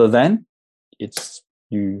 Other than it's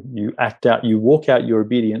you act out, you walk out your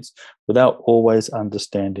obedience without always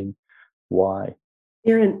understanding why.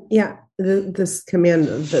 Aaron, yeah, this command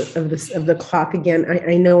of the clock again.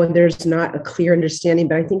 I know there's not a clear understanding,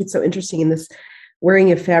 but I think it's so interesting in this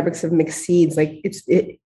wearing of fabrics of mixed seeds. Like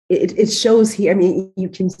it shows here. I mean, you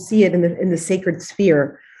can see it in the sacred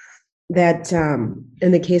sphere that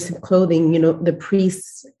in the case of clothing, the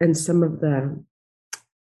priests and some of the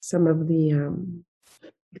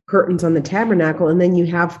curtains on the tabernacle, and then you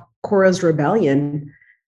have Korah's rebellion,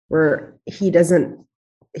 where he doesn't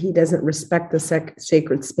respect the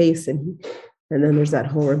sacred space, and then there's that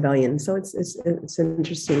whole rebellion. So it's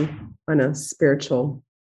interesting on a spiritual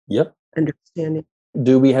understanding.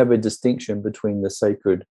 Do we have a distinction between the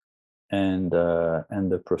sacred and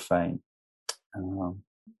the profane?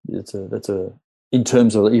 That's a in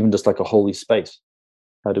terms of even just like a holy space.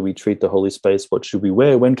 How do we treat the holy space? What should we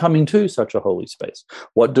wear when coming to such a holy space?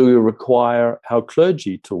 What do we require our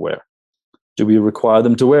clergy to wear? Do we require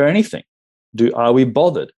them to wear anything? Are we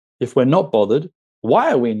bothered? If we're not bothered,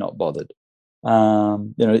 why are we not bothered?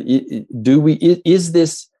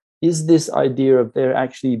 Is this idea of there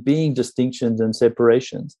actually being distinctions and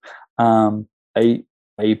separations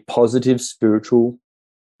a positive spiritual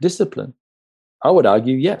discipline? I would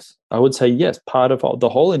argue yes. I would say yes. Part of the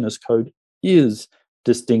holiness code is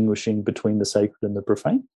distinguishing between the sacred and the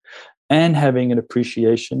profane, and having an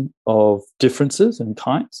appreciation of differences and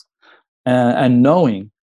kinds, and knowing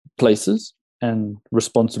places and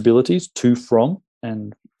responsibilities to, from,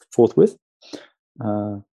 and forthwith.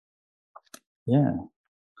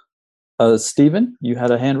 Stephen, you had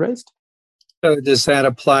a hand raised? So does that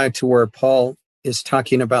apply to where Paul is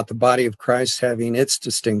talking about the body of Christ having its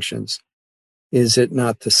distinctions? Is it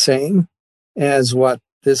not the same as what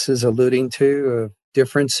this is alluding to, of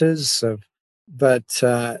differences? But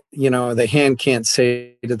the hand can't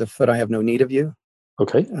say to the foot, I have no need of you.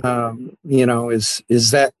 Okay. Can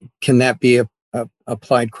that be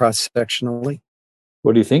applied cross-sectionally?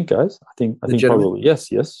 What do you think, guys? I think probably yes.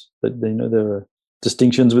 But there are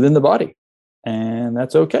distinctions within the body, and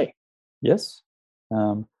that's okay. Yes.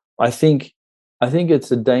 I think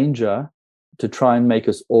it's a danger to try and make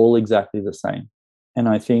us all exactly the same. And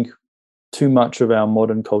I think too much of our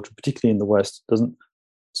modern culture, particularly in the West,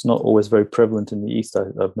 it's not always very prevalent in the East,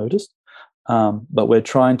 I've noticed. But we're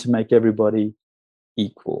trying to make everybody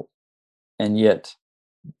equal. And yet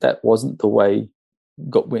that wasn't the way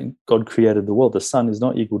when God created the world. The sun is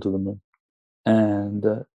not equal to the moon. And,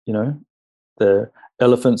 the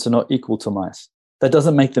elephants are not equal to mice. That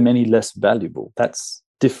doesn't make them any less valuable. That's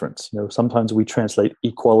difference. Sometimes we translate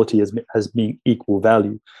equality as being equal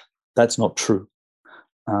value. That's not true.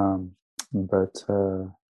 But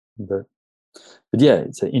yeah,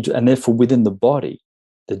 and therefore within the body,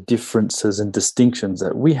 the differences and distinctions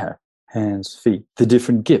that we have, hands, feet, the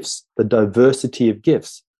different gifts, the diversity of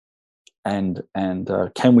gifts, and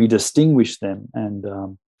can we distinguish them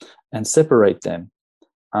and separate them?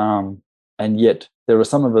 And yet there are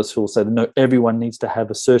some of us who will say, no, everyone needs to have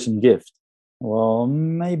a certain gift. Well,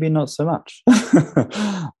 maybe not so much,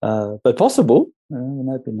 but possible.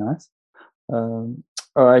 That'd be nice. All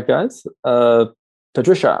right, guys.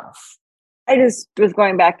 Patricia. I just was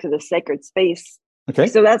going back to the sacred space. Okay.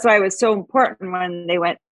 So that's why it was so important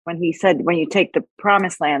when he said, when you take the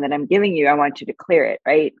promised land that I'm giving you, I want you to clear it,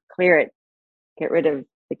 right? Clear it, get rid of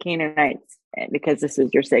the Canaanites, because this is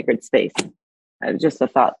your sacred space. It was just a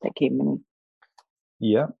thought that came to me.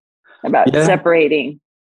 Yeah. About separating.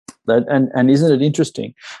 And isn't it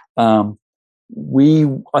interesting? I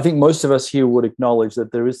think most of us here would acknowledge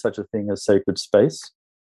that there is such a thing as sacred space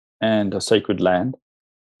and a sacred land.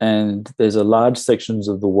 And there's a large sections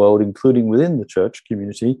of the world, including within the church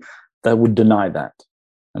community, that would deny that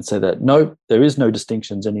and say that, no, there is no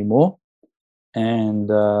distinctions anymore. And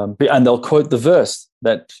they'll quote the verse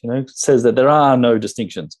that says that there are no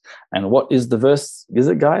distinctions. And what is the verse? Is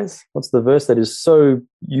it, guys? What's the verse that is so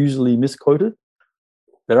usually misquoted?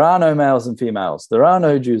 There are no males and females. There are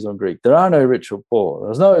no Jews or Greek. There are no rich or poor.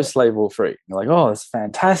 There's no slave or free. You're like, oh, that's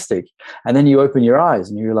fantastic. And then you open your eyes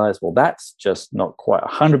and you realize, well, that's just not quite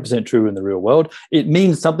 100% true in the real world. It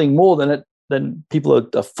means something more than people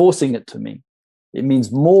are forcing it to mean. It means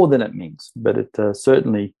more than it means, but it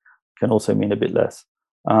certainly can also mean a bit less.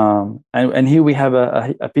 And here we have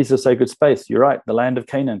a piece of sacred space. You're right, the land of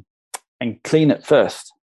Canaan, and clean it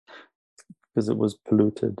first because it was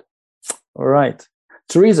polluted. All right.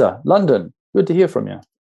 Teresa, London, good to hear from you.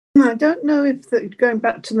 I don't know if going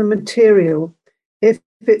back to the material, if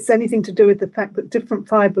it's anything to do with the fact that different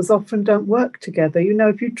fibers often don't work together. You know,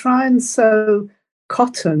 if you try and sew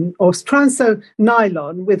cotton or try and sew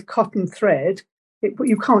nylon with cotton thread,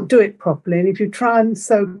 you can't do it properly. And if you try and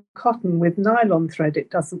sew cotton with nylon thread,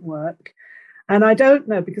 it doesn't work. And I don't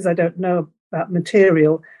know, because I don't know about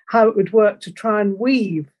material, how it would work to try and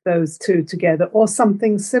weave those two together or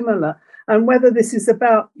something similar. And whether this is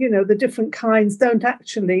about, you know, the different kinds don't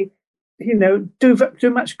actually, you know, do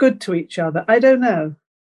much good to each other. I don't know.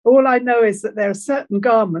 All I know is that there are certain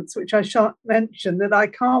garments, which I shan't mention, that I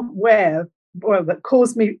can't wear, well, that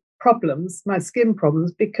cause me problems, my skin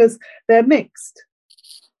problems, because they're mixed,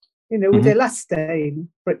 you know, with elastane,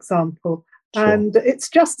 for example. Sure. And it's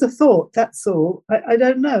just a thought, that's all. I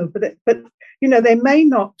don't know, but you know, they may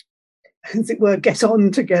not, as it were, get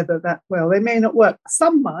on together that well. They may not work.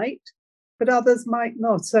 Some might, but others might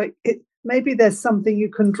not. So maybe there's something you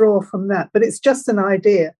can draw from that, but it's just an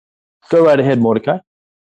idea. Go right ahead, Mordecai.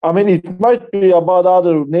 I mean, it might be about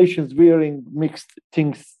other nations wearing mixed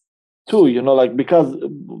things too, you know, like, because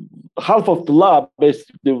half of the law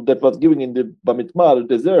basically that was given in the Bamidbar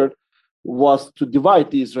desert was to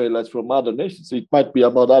divide the Israelites from other nations. So it might be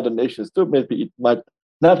about other nations too. Maybe it might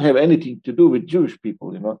not have anything to do with Jewish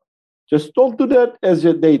people, you know. Just don't do that as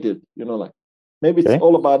they did, you know, like, maybe it's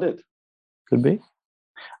all about it. Could be.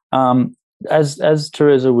 As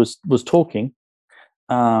Teresa was talking,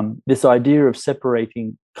 this idea of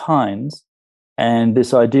separating kinds and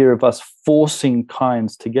this idea of us forcing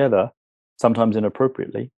kinds together, sometimes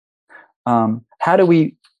inappropriately, how do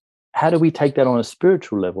we take that on a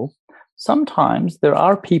spiritual level? Sometimes there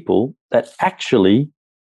are people that actually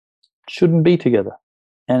shouldn't be together,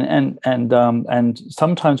 and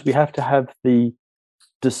sometimes we have to have the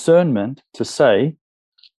discernment to say,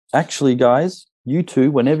 actually, guys, you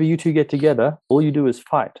two, whenever you two get together, all you do is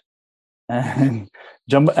fight and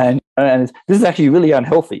jump, and this is actually really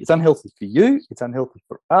unhealthy. It's unhealthy for you. It's unhealthy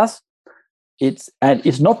for us. It's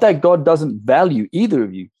not that God doesn't value either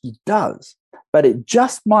of you. He does, but it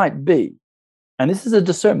just might be. And this is a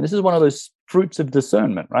discernment. This is one of those fruits of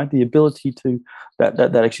discernment, right? The ability to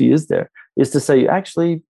that actually is there, is to say,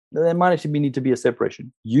 actually, there might actually need to be a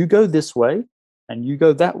separation. You go this way, and you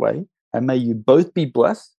go that way, and may you both be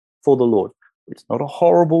blessed for the Lord. It's not a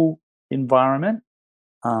horrible environment,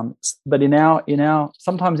 but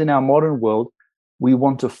sometimes in our modern world, we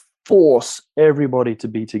want to force everybody to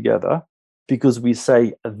be together because we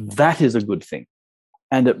say that is a good thing,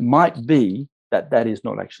 and it might be that is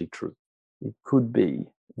not actually true. It could be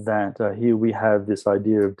that here we have this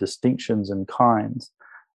idea of distinctions and kinds,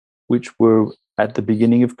 which were at the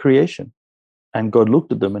beginning of creation. And God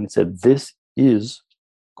looked at them and said, this is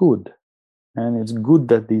good. And it's good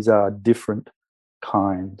that these are different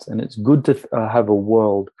kinds. And it's good to have a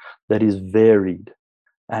world that is varied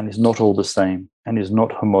and is not all the same and is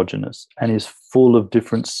not homogeneous and is full of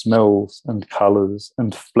different smells and colors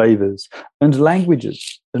and flavors and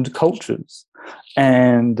languages and cultures.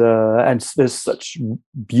 And there's such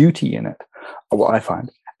beauty in it, what I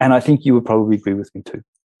find. And I think you would probably agree with me too.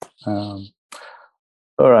 All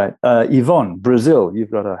right. Yvonne, Brazil,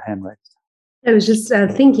 you've got a hand raised. I was just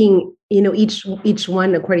thinking, you know, each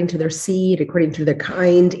one according to their seed, according to their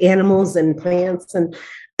kind, animals and plants, and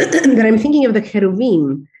that I'm thinking of the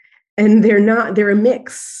cherubim, and they're a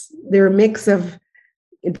mix. They're a mix of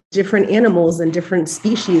different animals and different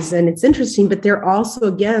species, and it's interesting. But they're also,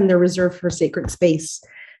 again, they're reserved for sacred space.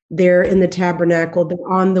 They're in the tabernacle. This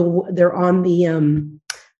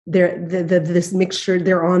mixture.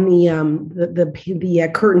 They're on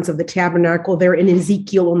the curtains of the tabernacle. They're in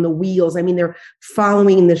Ezekiel on the wheels. I mean, they're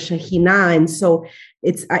following the Shekinah, and so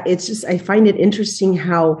it's just, I find it interesting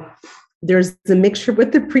how there's the mixture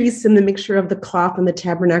with the priests and the mixture of the cloth and the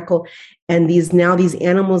tabernacle, and these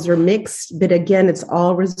animals are mixed. But again, it's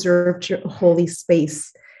all reserved to holy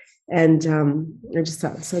space, and I just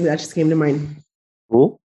thought so that just came to mind.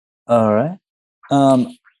 Cool. All right.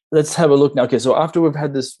 Let's have a look now. Okay, so after we've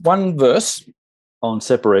had this one verse on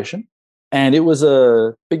separation, and it was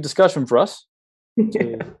a big discussion for us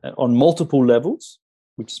on multiple levels,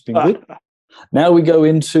 which has been good. Now we go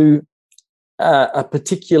into a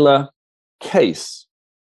particular case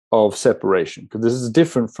of separation, because this is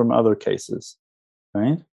different from other cases,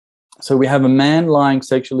 right? So we have a man lying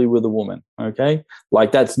sexually with a woman, okay?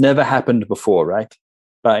 Like that's never happened before, right?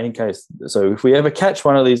 But in case, so if we ever catch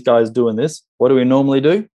one of these guys doing this, what do we normally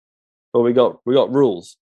do? Well, we got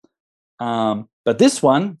rules. But this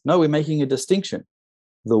one, no, we're making a distinction.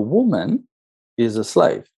 The woman is a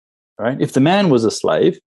slave, right? If the man was a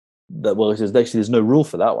slave, there's no rule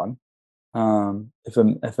for that one.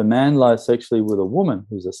 If a man lies sexually with a woman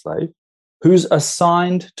who's a slave, who's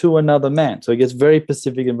assigned to another man. So it gets very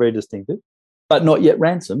specific and very distinctive, but not yet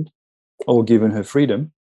ransomed or given her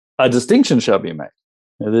freedom, a distinction shall be made.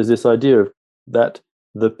 Now, there's this idea of that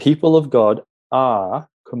the people of God are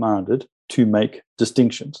commanded to make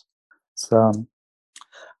distinctions. So,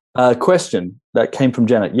 a question that came from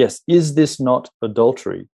Janet. Yes, is this not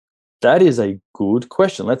adultery? That is a good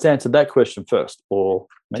question. Let's answer that question first. Or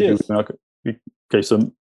maybe Yes. we're not. Okay,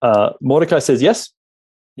 so Mordecai says yes.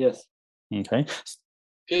 Yes. Okay.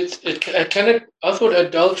 I thought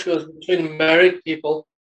adultery was between married people,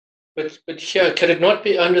 but here, can it not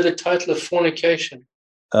be under the title of fornication?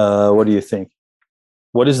 What do you think?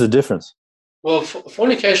 What is the difference? Well,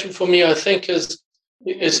 fornication for me, I think, is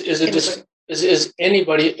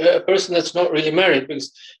anybody, a person that's not really married.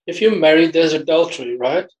 Because if you're married, there's adultery,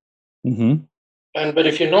 right? Mm-hmm. But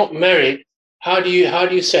if you're not married, how do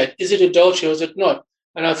you say it? Is it adultery or is it not?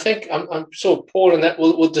 And I think I'm sure Paul and that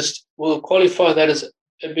will qualify that as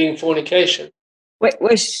being fornication. Wait,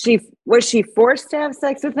 was she forced to have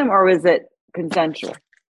sex with him, or was it consensual?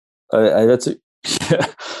 It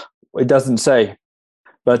doesn't say,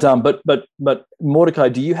 but Mordecai,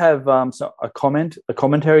 do you have a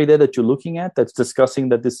commentary there that you're looking at that's discussing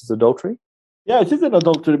that this is adultery? Yeah, it is an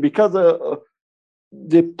adultery because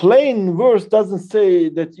the plain verse doesn't say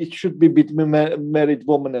that it should be between married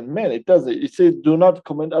woman and man. It doesn't. It says, "Do not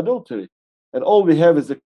commit adultery," and all we have is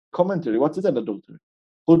a commentary. What is an adultery?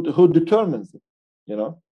 Who determines it? You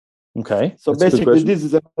know. Okay. So basically, this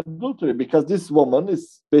is an adultery because this woman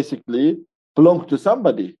is basically belonged to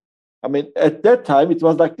somebody. I mean, at that time, it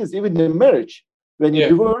was like this. Even in marriage, when you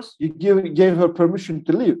divorce, you gave her permission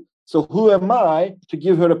to leave. So who am I to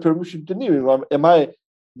give her a permission to leave? Am I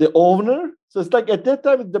the owner? So it's like at that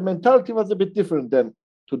time, the mentality was a bit different than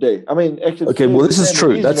today. I mean, actually. Okay, well, this is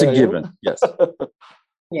true. That's a given. Yes.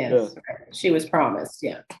 Yes, she was promised.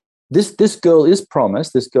 Yeah. This girl is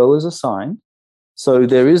promised. This girl is assigned. So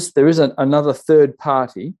there is another third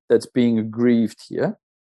party that's being aggrieved here.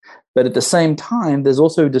 But at the same time, there's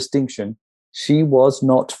also a distinction. She was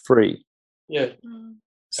not free. Yeah.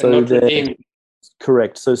 So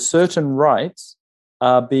correct. So certain rights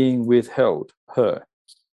are being withheld her,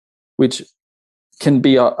 which can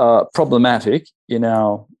be problematic in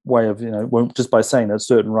our way of, just by saying that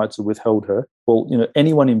certain rights are withheld her. Well,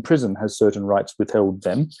 anyone in prison has certain rights withheld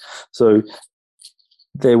them. So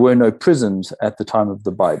there were no prisons at the time of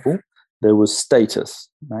the Bible. There was status,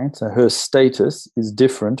 right? So her status is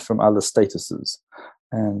different from other statuses,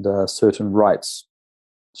 and certain rights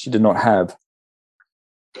she did not have.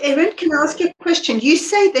 Aaron, can I ask you a question? You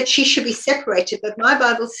say that she should be separated, but my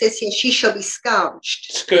Bible says here she shall be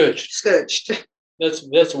scourged. Scourged.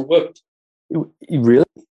 That's whipped. Really?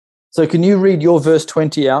 So can you read your verse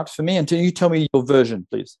 20 out for me? And can you tell me your version,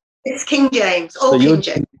 please? It's King James, King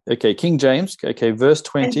James. Okay, King James. Okay, verse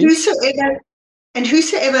 20. And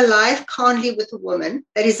whosoever lieth carnally with a woman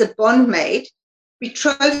that is a bondmaid,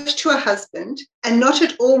 betrothed to a husband, and not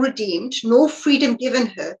at all redeemed, nor freedom given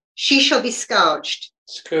her, she shall be scourged.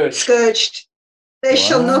 Scourged. They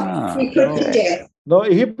shall not be put to death. No,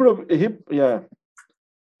 Hebrew,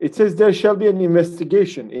 it says there shall be an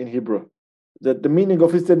investigation in Hebrew. That the meaning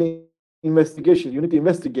of it is an investigation. You need to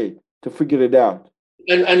investigate to figure it out.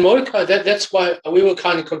 And Mordecai, that's why we were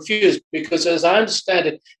kind of confused, because as I understand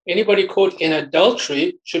it, anybody caught in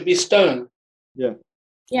adultery should be stoned. Yeah.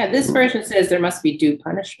 Yeah, this version says there must be due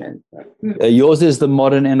punishment. Yours is the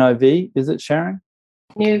modern NIV, is it, Sharon?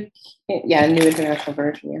 New International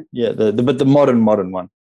Version, yeah. Yeah, but the modern one.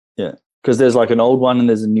 Yeah, because there's like an old one and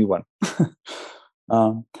there's a new one.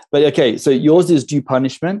 But okay, so yours is due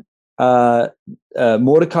punishment.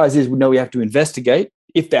 Mordecai's is, we have to investigate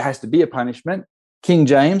if there has to be a punishment. King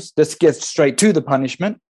James, let's get straight to the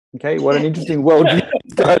punishment. Okay, what an interesting worldview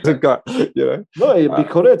these guys have got. No, it'd be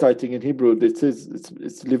correct. I think in Hebrew it says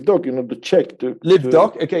it's livdok. To check.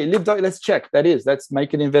 Livdok. Okay, livdok. Let's check. Let's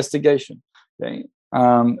make an investigation. Okay.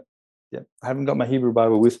 I haven't got my Hebrew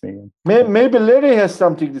Bible with me. Maybe Larry has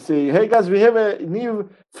something to say. Hey guys, we have a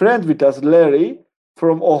new friend with us, Larry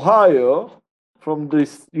from Ohio, from the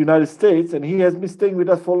United States, and he has been staying with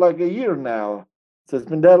us for like a year now. So it's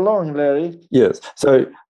been that long, Larry. Yes. So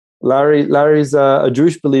Larry's a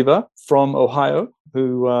Jewish believer from Ohio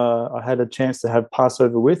who I had a chance to have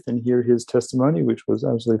Passover with and hear his testimony, which was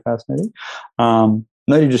absolutely fascinating. No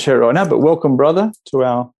need to share it right now, but welcome, brother, to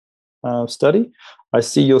our study. I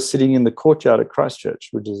see you're sitting in the courtyard at Christchurch,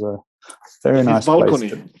 which is a very nice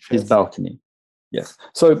place. His balcony. Yes.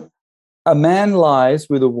 So a man lies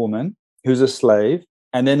with a woman who's a slave,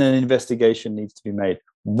 and then an investigation needs to be made.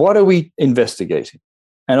 What are we investigating?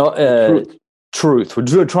 And truth.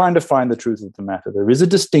 We're trying to find the truth of the matter. There is a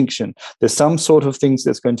distinction. There's some sort of things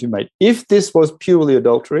that's going to be made. If this was purely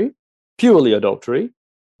adultery,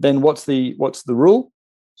 then what's the rule?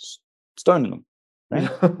 Stone them. Right?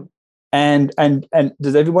 and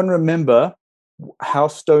does everyone remember how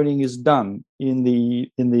stoning is done in the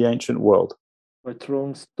ancient world? By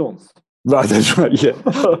throwing stones. Right, that's right. Yeah.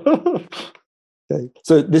 Okay.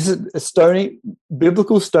 So this is stoning.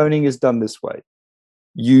 Biblical stoning is done this way.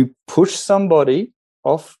 You push somebody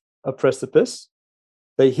off a precipice,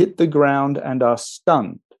 they hit the ground and are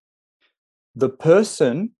stunned. The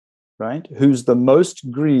person, right, who's the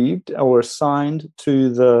most grieved or assigned to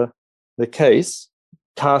the case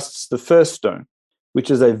casts the first stone,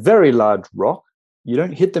 which is a very large rock. You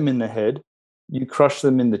don't hit them in the head, you crush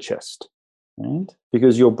them in the chest, right?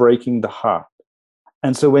 Because you're breaking the heart.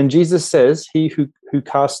 And so when Jesus says, he who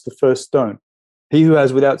casts the first stone, he who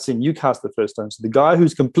has without sin, you cast the first stone. So the guy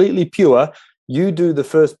who's completely pure, you do the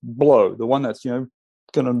first blow, the one that's, going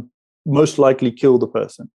to most likely kill the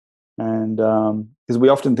person. And because we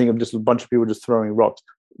often think of just a bunch of people just throwing rocks.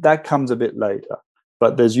 That comes a bit later,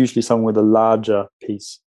 but there's usually someone with a larger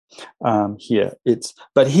piece here.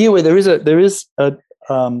 But here where there is a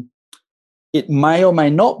it may or may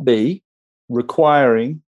not be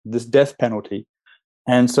requiring this death penalty.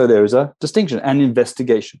 And so there is a distinction and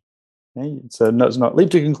investigation. Okay? So no, it's not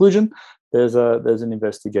lead to conclusion. There's an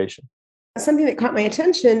investigation. Something that caught my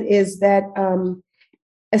attention is that,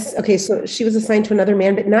 so she was assigned to another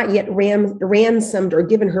man, but not yet ransomed or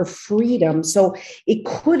given her freedom. So it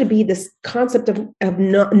could be this concept of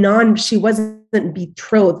she wasn't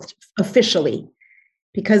betrothed officially,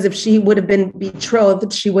 because if she would have been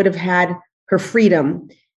betrothed, she would have had her freedom.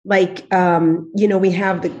 Like, we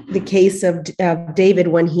have the case of David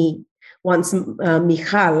when he wants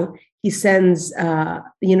Michal, he sends, the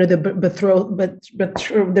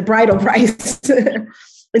bridal price.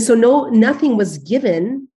 And so nothing was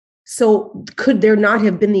given. So could there not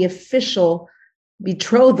have been the official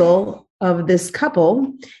betrothal of this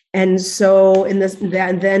couple? And so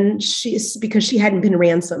then because she hadn't been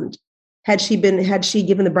ransomed. Had she given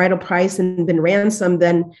the bridal price and been ransomed,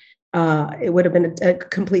 then it would have been a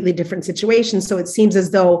completely different situation. So it seems as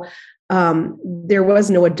though there was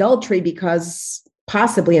no adultery because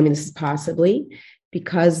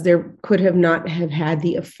because there could have not have had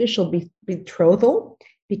the official betrothal,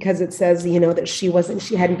 because it says, that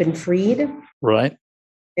she hadn't been freed. Right.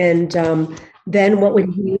 And then what would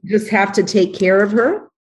he just have to take care of her?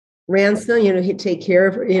 Ransom, he'd take care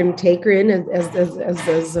of her and take her in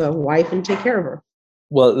as a wife and take care of her.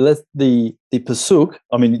 Well, the pasuk.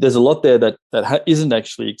 I mean, there's a lot there that isn't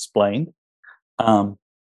actually explained.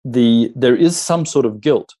 There is some sort of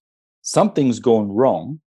guilt. Something's gone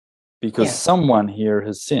wrong because someone here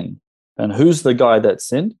has sinned. And who's the guy that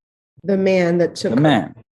sinned? The man that took the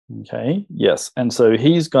man. Okay. Yes. And so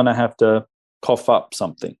he's going to have to cough up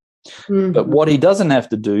something. Mm-hmm. But what he doesn't have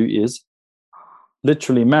to do is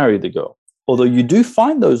literally marry the girl. Although you do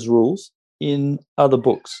find those rules in other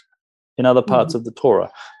books, in other parts of the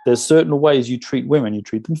Torah. There's certain ways you treat women. You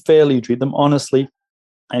treat them fairly, you treat them honestly,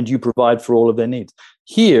 and you provide for all of their needs.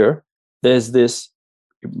 Here, there's this,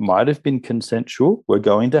 it might have been consensual. We're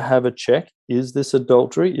going to have a check. Is this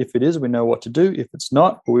adultery? If it is, we know what to do. If it's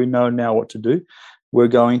not, we know now what to do. We're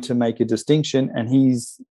going to make a distinction, and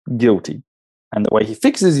he's guilty. And the way he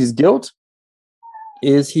fixes his guilt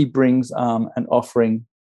is he brings an offering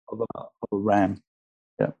of a ram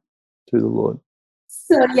to the Lord.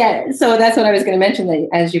 So that's what I was going to mention, that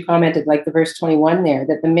as you commented, like the verse 21 there,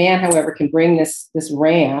 that the man, however, can bring this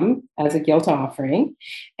ram as a guilt offering,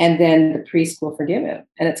 and then the priest will forgive him.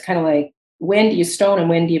 And it's kind of like, when do you stone and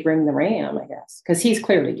when do you bring the ram, I guess? Because he's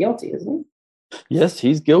clearly guilty, isn't he? Yes,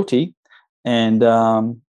 he's guilty. And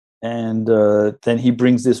then he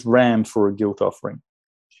brings this ram for a guilt offering.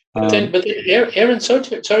 But then Aaron, sorry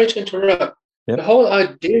to interrupt. Yep. The whole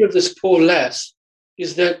idea of this poor lass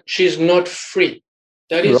is that she's not free.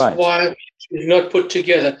 That is right. Why she's not put to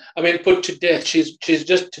death. She's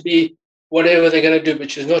just to be whatever they're going to do,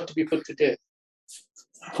 but she's not to be put to death.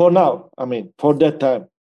 For now, for that time.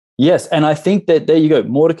 Yes, and I think that there you go.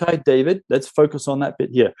 Mordecai, David, let's focus on that bit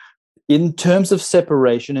here. In terms of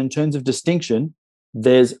separation, in terms of distinction,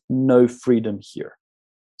 there's no freedom here.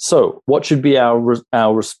 So what should be our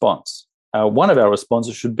response? One of our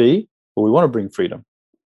responses should be, well, we want to bring freedom.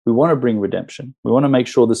 We want to bring redemption. We want to make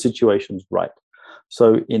sure the situation's right.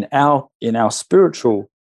 So in our spiritual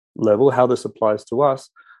level, how this applies to us,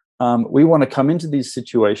 we want to come into these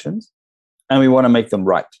situations and we want to make them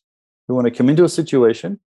right. We want to come into a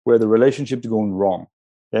situation where the relationship's going wrong.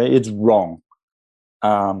 Okay? It's wrong.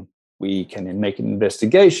 We can make an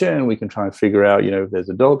investigation. We can try and figure out, if there's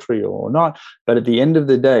adultery or not. But at the end of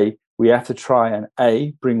the day, we have to try and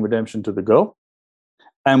bring redemption to the girl,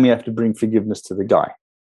 and we have to bring forgiveness to the guy.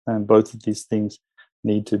 And both of these things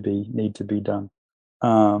need to be done.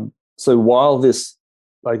 So while these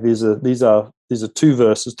are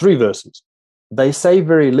 3 verses, they say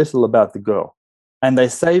very little about the girl, and they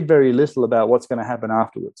say very little about what's going to happen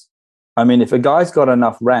afterwards. I mean, if a guy's got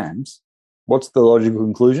enough rams, what's the logical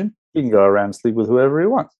conclusion? He can go around and sleep with whoever he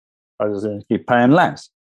wants. I just keep paying lambs.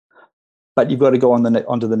 But you've got to go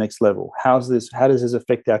onto the next level. How does this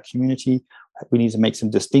affect our community? We need to make some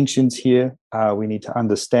distinctions here. We need to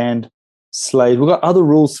understand slaves. We've got other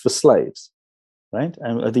rules for slaves, right?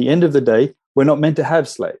 And at the end of the day, we're not meant to have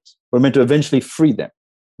slaves. We're meant to eventually free them,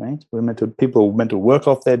 right? People are meant to work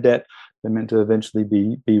off their debt. They're meant to eventually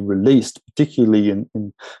be released, particularly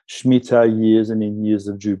in Shemitah years and in years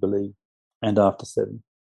of Jubilee and after 7.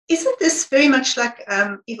 Isn't this very much like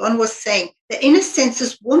Yvonne was saying, that in a sense,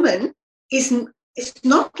 this woman it's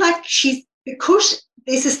not like because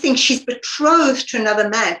there's this thing, she's betrothed to another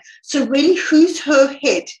man. So really, who's her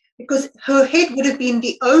head? Because her head would have been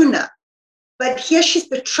the owner. But here she's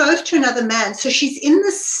betrothed to another man. So she's in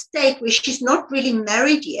this state where she's not really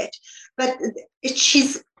married yet. But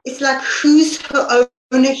it's like, who's her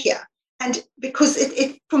owner here? And because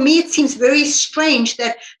for me, it seems very strange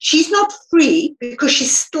that she's not free because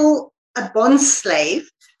she's still a bond slave.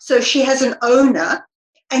 So she has an owner.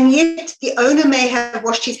 And yet the owner may have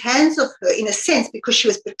washed his hands of her in a sense because she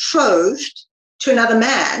was betrothed to another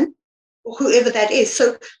man or whoever that is.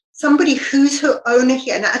 So somebody who's her owner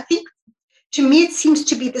here. And I think, to me, it seems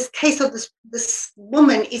to be this case of this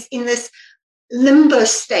woman is in this limbo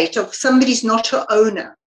state of somebody's not her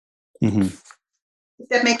owner. Mm-hmm. Does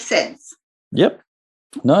that make sense? Yep.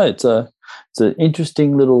 No, it's an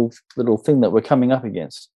interesting little thing that we're coming up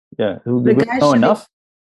against. Yeah. We know enough.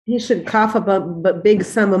 He should cough up a big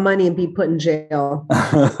sum of money and be put in jail.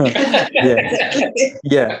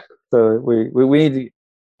 Yeah. So we need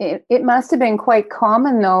to. It must have been quite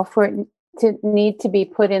common, though, for it to need to be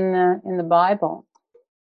put in the Bible.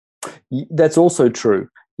 That's also true.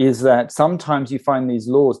 Is that sometimes you find these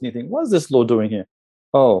laws and you think, what is this law doing here?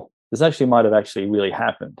 Oh, this actually might have actually really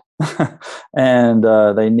happened, and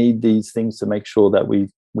they need these things to make sure that we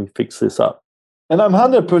fix this up. And I'm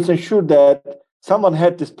 100% sure that someone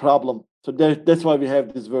had this problem, so that's why we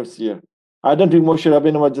have this verse here. I don't think Moshe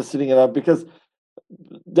Rabbeinu was just sitting it up, because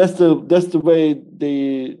that's the way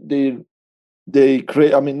they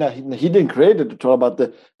create. I mean, he didn't create the Torah, but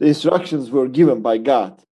the instructions were given by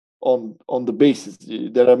God on the basis.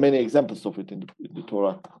 There are many examples of it in the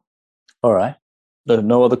Torah. All right.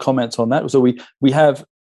 No other comments on that. So we have,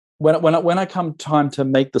 when I come time to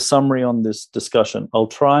make the summary on this discussion, I'll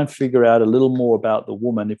try and figure out a little more about the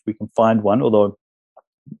woman if we can find one, although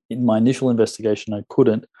in my initial investigation I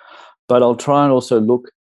couldn't. But I'll try and also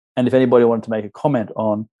look, and if anybody wanted to make a comment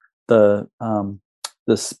on the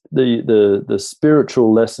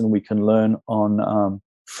spiritual lesson we can learn on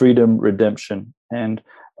freedom, redemption, and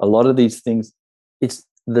a lot of these things,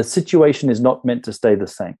 the situation is not meant to stay the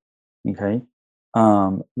same. Okay.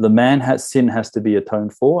 The man's sin has to be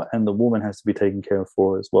atoned for, and the woman has to be taken care of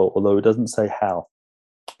for as well, although it doesn't say how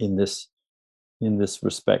in this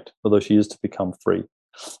respect, although she is to become free.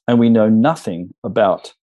 And we know nothing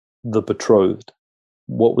about the betrothed.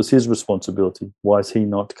 What was his responsibility? Why is he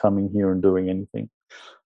not coming here and doing anything?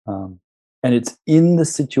 And it's in the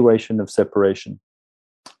situation of separation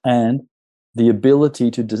and the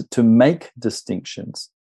ability to make distinctions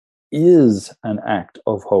is an act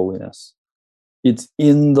of holiness. It's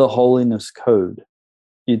in the holiness code.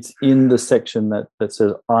 It's in the section that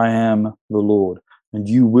says, I am the Lord, and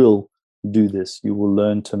you will do this. You will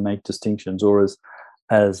learn to make distinctions, or as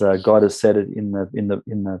God has said it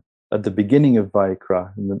at the beginning of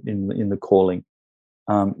Vayikra, in the calling,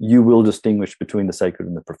 you will distinguish between the sacred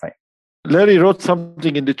and the profane. Larry wrote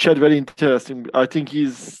something in the chat very interesting. I think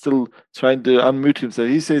he's still trying to unmute himself.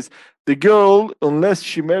 He says, the girl, unless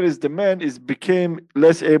she marries the man, became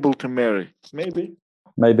less able to marry. Maybe.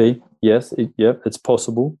 Yes. It's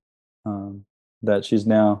possible that she's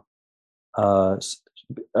now has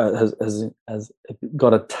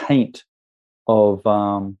got a taint of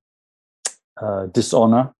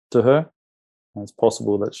dishonor to her. And it's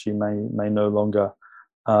possible that she may no longer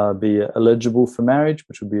be eligible for marriage,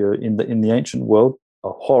 which would be in the ancient world a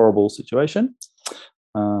horrible situation.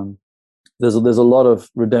 There's a lot of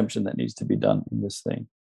redemption that needs to be done in this thing.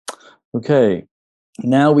 Okay,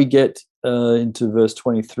 now we get into verse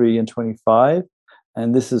 23 and 25,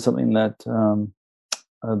 and this is something that the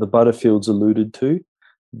Butterfields alluded to.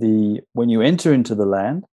 When you enter into the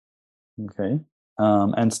land, okay,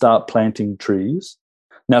 and start planting trees.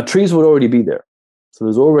 Now, trees would already be there. So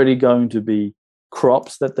there's already going to be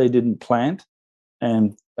crops that they didn't plant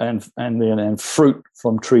and fruit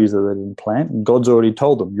from trees that they didn't plant. And God's already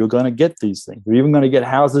told them, you're going to get these things. You're even going to get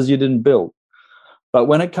houses you didn't build. But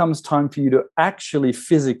when it comes time for you to actually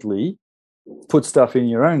physically put stuff in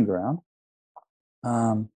your own ground,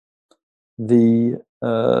 there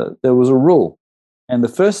was a rule. And the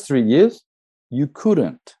first 3 years, you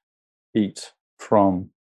couldn't eat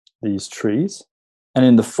from these trees. And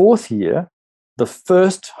in the fourth year, the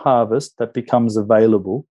first harvest that becomes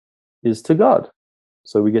available is to God.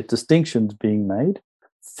 So we get distinctions being made.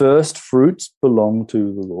 First fruits belong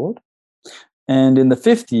to the Lord. And in the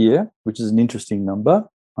fifth year, which is an interesting number,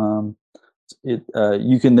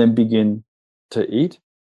 you can then begin to eat.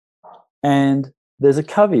 And there's a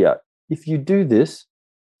caveat. If you do this,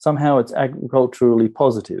 somehow it's agriculturally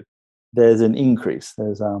positive. There's an increase.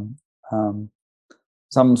 There's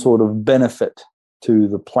some sort of benefit to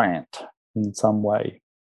the plant in some way.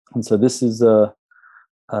 And so this is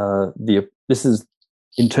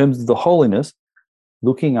in terms of the holiness,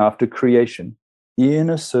 looking after creation in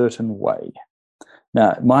a certain way.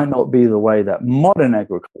 Now, it might not be the way that modern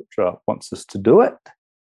agriculture wants us to do it,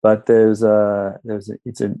 but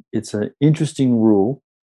it's an interesting rule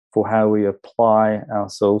for how we apply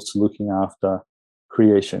ourselves to looking after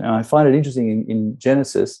creation. And I find it interesting in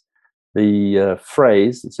Genesis, the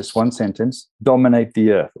phrase, it's just one sentence, dominate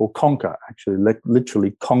the earth, or conquer, actually,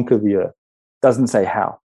 literally conquer the earth. Doesn't say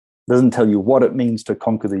how. Doesn't tell you what it means to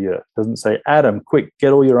conquer the earth. Doesn't say, Adam, quick,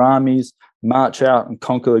 get all your armies, march out and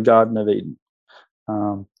conquer the Garden of Eden.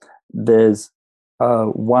 There's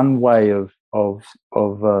one way of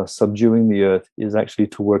subduing the earth is actually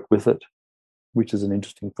to work with it, which is an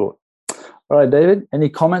interesting thought. All right, David, any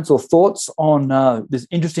comments or thoughts on this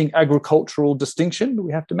interesting agricultural distinction that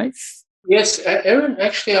we have to make? Yes, Aaron,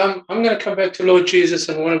 actually, I'm going to come back to Lord Jesus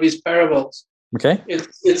and one of his parables. Okay.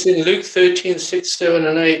 It's in Luke 13, 6, 7,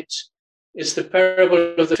 and 8. It's the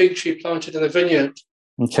parable of the fig tree planted in the vineyard.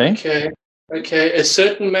 Okay. Okay. A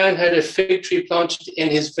certain man had a fig tree planted in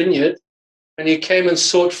his vineyard, and he came and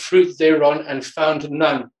sought fruit thereon and found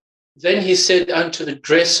none. Then he said unto the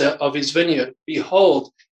dresser of his vineyard,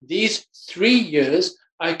 Behold, these 3 years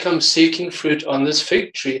I come seeking fruit on this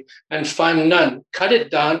fig tree and find none. Cut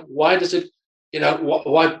it down. Why does it,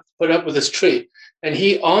 why put up with this tree? And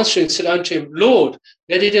he answering said unto him, Lord,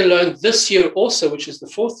 let it alone this year also, which is the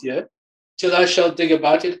fourth year, till I shall dig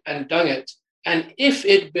about it and dung it. And if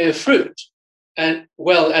it bear fruit, and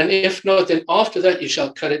if not, then after that you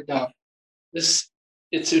shall cut it down.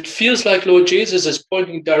 It feels like Lord Jesus is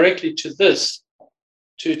pointing directly to this,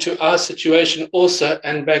 to our situation also,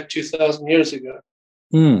 and back 2,000 years ago.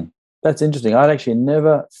 That's interesting. I'd actually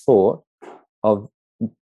never thought of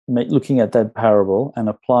looking at that parable and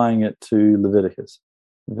applying it to Leviticus.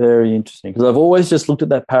 Very interesting, because I've always just looked at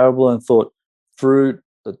that parable and thought fruit,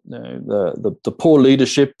 the poor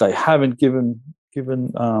leadership, they haven't given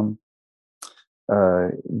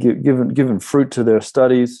fruit to their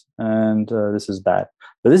studies, and this is bad.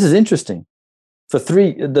 But this is interesting.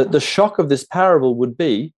 The shock of this parable would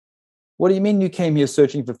be, what do you mean you came here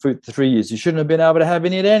searching for fruit for 3 years? You shouldn't have been able to have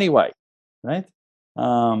any of it anyway, right?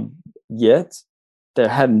 Yet there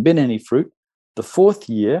hadn't been any fruit. The fourth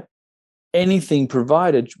year, anything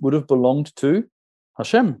provided would have belonged to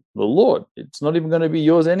Hashem, the Lord. It's not even going to be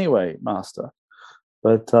yours anyway, Master.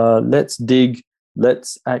 But let's dig,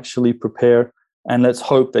 let's actually prepare, and let's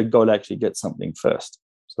hope that God actually gets something first.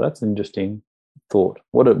 So that's an interesting thought.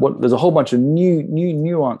 There's a whole bunch of new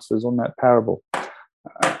nuances on that parable.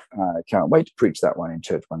 I can't wait to preach that one in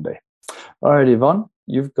church one day. All right, Yvonne,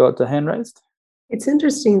 you've got a hand raised. It's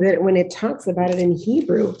interesting that when it talks about it in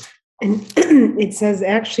Hebrew, and it says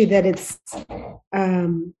actually that it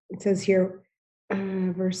says here,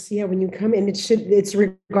 verse, when you come, and it's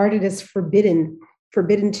regarded as forbidden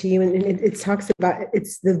to you, and it talks about,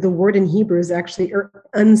 it's the word in Hebrew is actually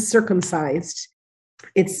uncircumcised.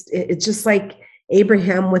 It's just like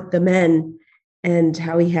Abraham with the men, and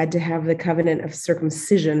how he had to have the covenant of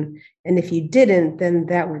circumcision, and if you didn't, then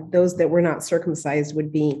those that were not circumcised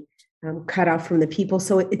would be cut off from the people.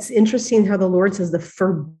 So it's interesting how the Lord says the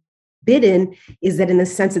forbidden is that in a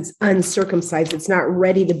sense it's uncircumcised. It's not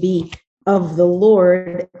ready to be of the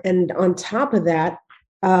Lord. And on top of that,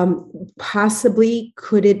 possibly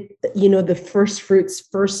could it, the first fruits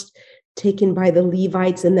first taken by the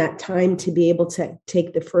Levites in that time to be able to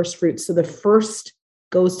take the first fruits. So the first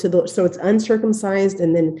goes so it's uncircumcised,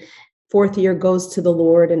 and then fourth year goes to the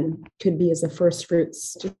Lord and could be as the first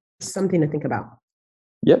fruits. Just something to think about.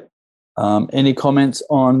 Yep. Any comments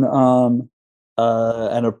on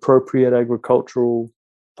an appropriate agricultural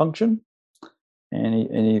function?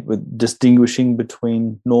 Any with distinguishing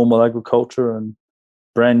between normal agriculture and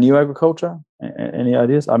brand new agriculture? Any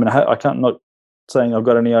ideas? I mean, I can't, not saying I've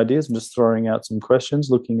got any ideas. I'm just throwing out some questions,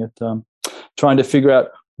 looking at trying to figure out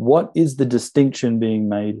what is the distinction being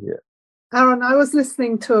made here. Aaron, I was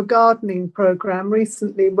listening to a gardening program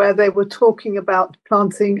recently where they were talking about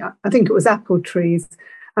planting, I think it was apple trees,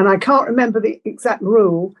 and I can't remember the exact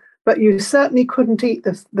rule, but you certainly couldn't eat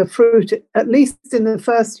the fruit, at least in the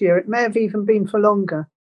first year. It may have even been for longer,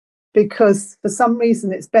 because for some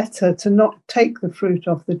reason it's better to not take the fruit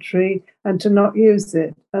off the tree and to not use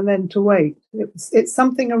it and then to wait. It's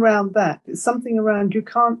something around that. It's something around you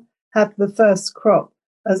can't have the first crop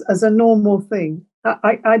as a normal thing.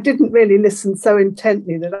 I didn't really listen so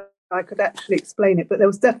intently that I could actually explain it, but there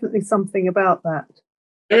was definitely something about that.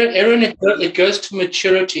 Aaron, it goes to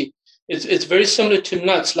maturity. It's very similar to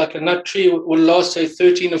nuts. Like a nut tree will last, say,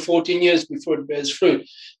 13 or 14 years before it bears fruit.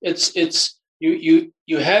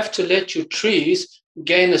 You have to let your trees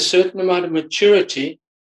gain a certain amount of maturity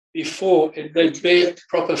before they bear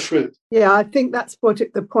proper fruit. Yeah, I think that's what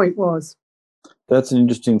the point was. That's an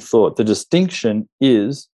interesting thought. The distinction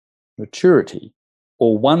is maturity,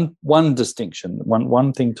 or one distinction.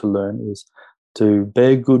 One thing to learn is to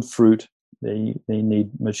bear good fruit, they need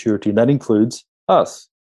maturity. That includes us.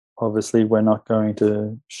 Obviously, we're not going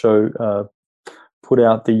to put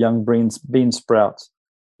out the young bean sprouts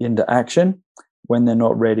into action when they're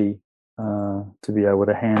not ready to be able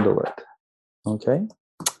to handle it. Okay.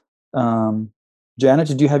 Janet,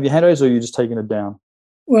 did you have your hand raised, or are you just taking it down?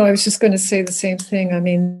 Well, I was just going to say the same thing. I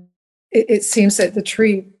mean, it seems that the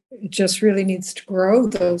tree just really needs to grow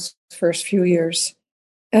those first few years.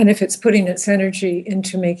 And if it's putting its energy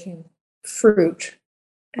into making fruit,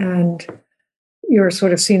 and you're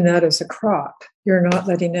sort of seeing that as a crop, you're not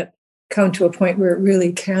letting it come to a point where it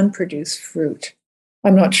really can produce fruit.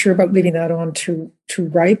 I'm not sure about leaving that on to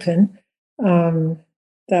ripen.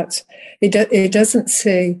 It doesn't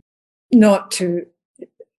say not to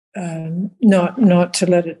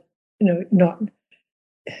let it, not.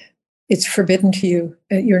 It's forbidden to you.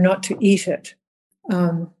 You're not to eat it.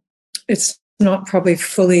 It's not probably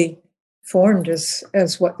fully formed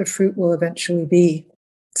as what the fruit will eventually be.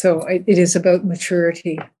 So it is about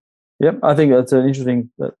maturity. Yep, I think that's an interesting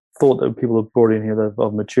thought that people have brought in here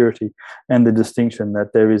of maturity and the distinction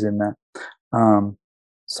that there is in that.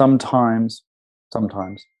 Sometimes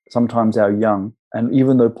our young, and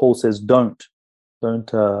even though Paul says don't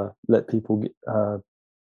let people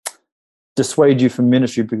dissuade you from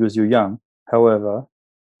ministry because you're young. However,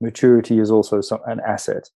 maturity is also an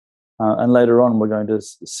asset. And later on, we're going to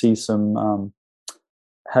see some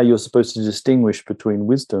how you're supposed to distinguish between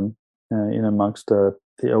wisdom in amongst the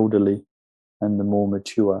elderly and the more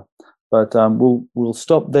mature. But we'll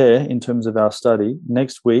stop there in terms of our study.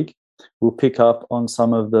 Next week, we'll pick up on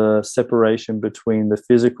some of the separation between the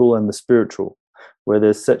physical and the spiritual, where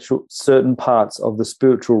there's certain parts of the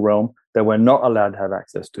spiritual realm that we're not allowed to have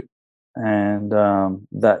access to, and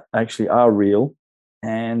that actually are real,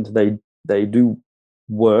 and they do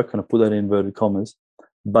work, and I put that in inverted commas,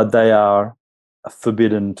 but they are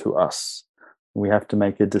forbidden to us. We have to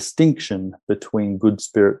make a distinction between good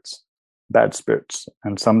spirits, bad spirits,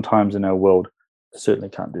 and sometimes in our world, certainly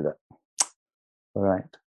can't do that. All right.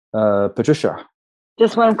 Patricia.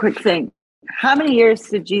 Just one quick thing. How many years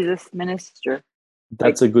did Jesus minister?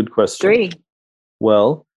 That's a good question. 3.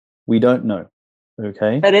 Well, we don't know.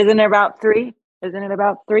 Okay. But isn't it about 3? Isn't it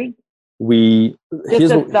about 3?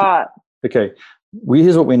 Here's a thought. Okay.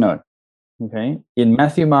 Here's what we know. Okay. In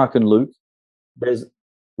Matthew, Mark, and Luke,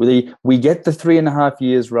 we get the 3.5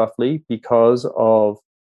 years roughly because of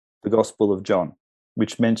the Gospel of John,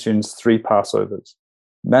 which mentions 3 Passovers.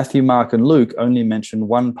 Matthew, Mark, and Luke only mention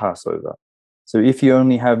 1 Passover. So if you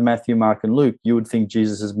only have Matthew, Mark, and Luke, you would think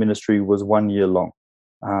Jesus' ministry was 1 year long.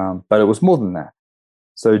 But it was more than that.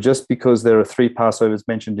 So just because there are 3 Passovers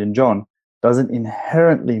mentioned in John doesn't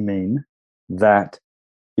inherently mean that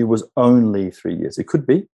it was only 3 years. It could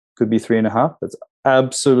be 3.5. That's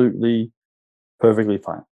absolutely perfectly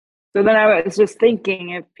fine. So then I was just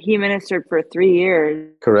thinking, if he ministered for 3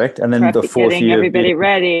 years, correct, and then the 4th getting year, everybody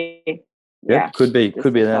ready. Yeah, could be.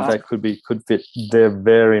 That could fit there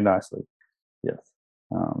very nicely. Yes,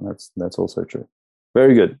 that's also true.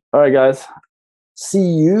 Very good. All right, guys.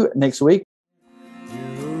 See you next week.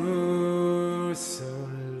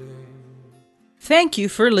 Thank you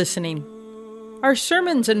for listening. Our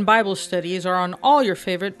sermons and Bible studies are on all your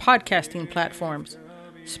favorite podcasting platforms: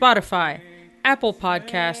 Spotify, Apple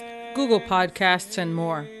Podcast, Google Podcasts, and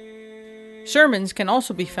more. Sermons can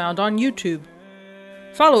also be found on YouTube.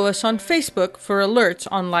 Follow us on Facebook for alerts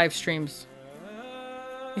on live streams.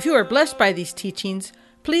 If you are blessed by these teachings,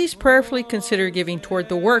 please prayerfully consider giving toward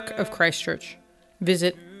the work of Christ Church.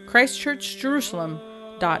 Visit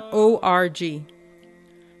christchurchjerusalem.org.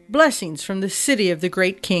 Blessings from the city of the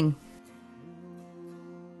great King.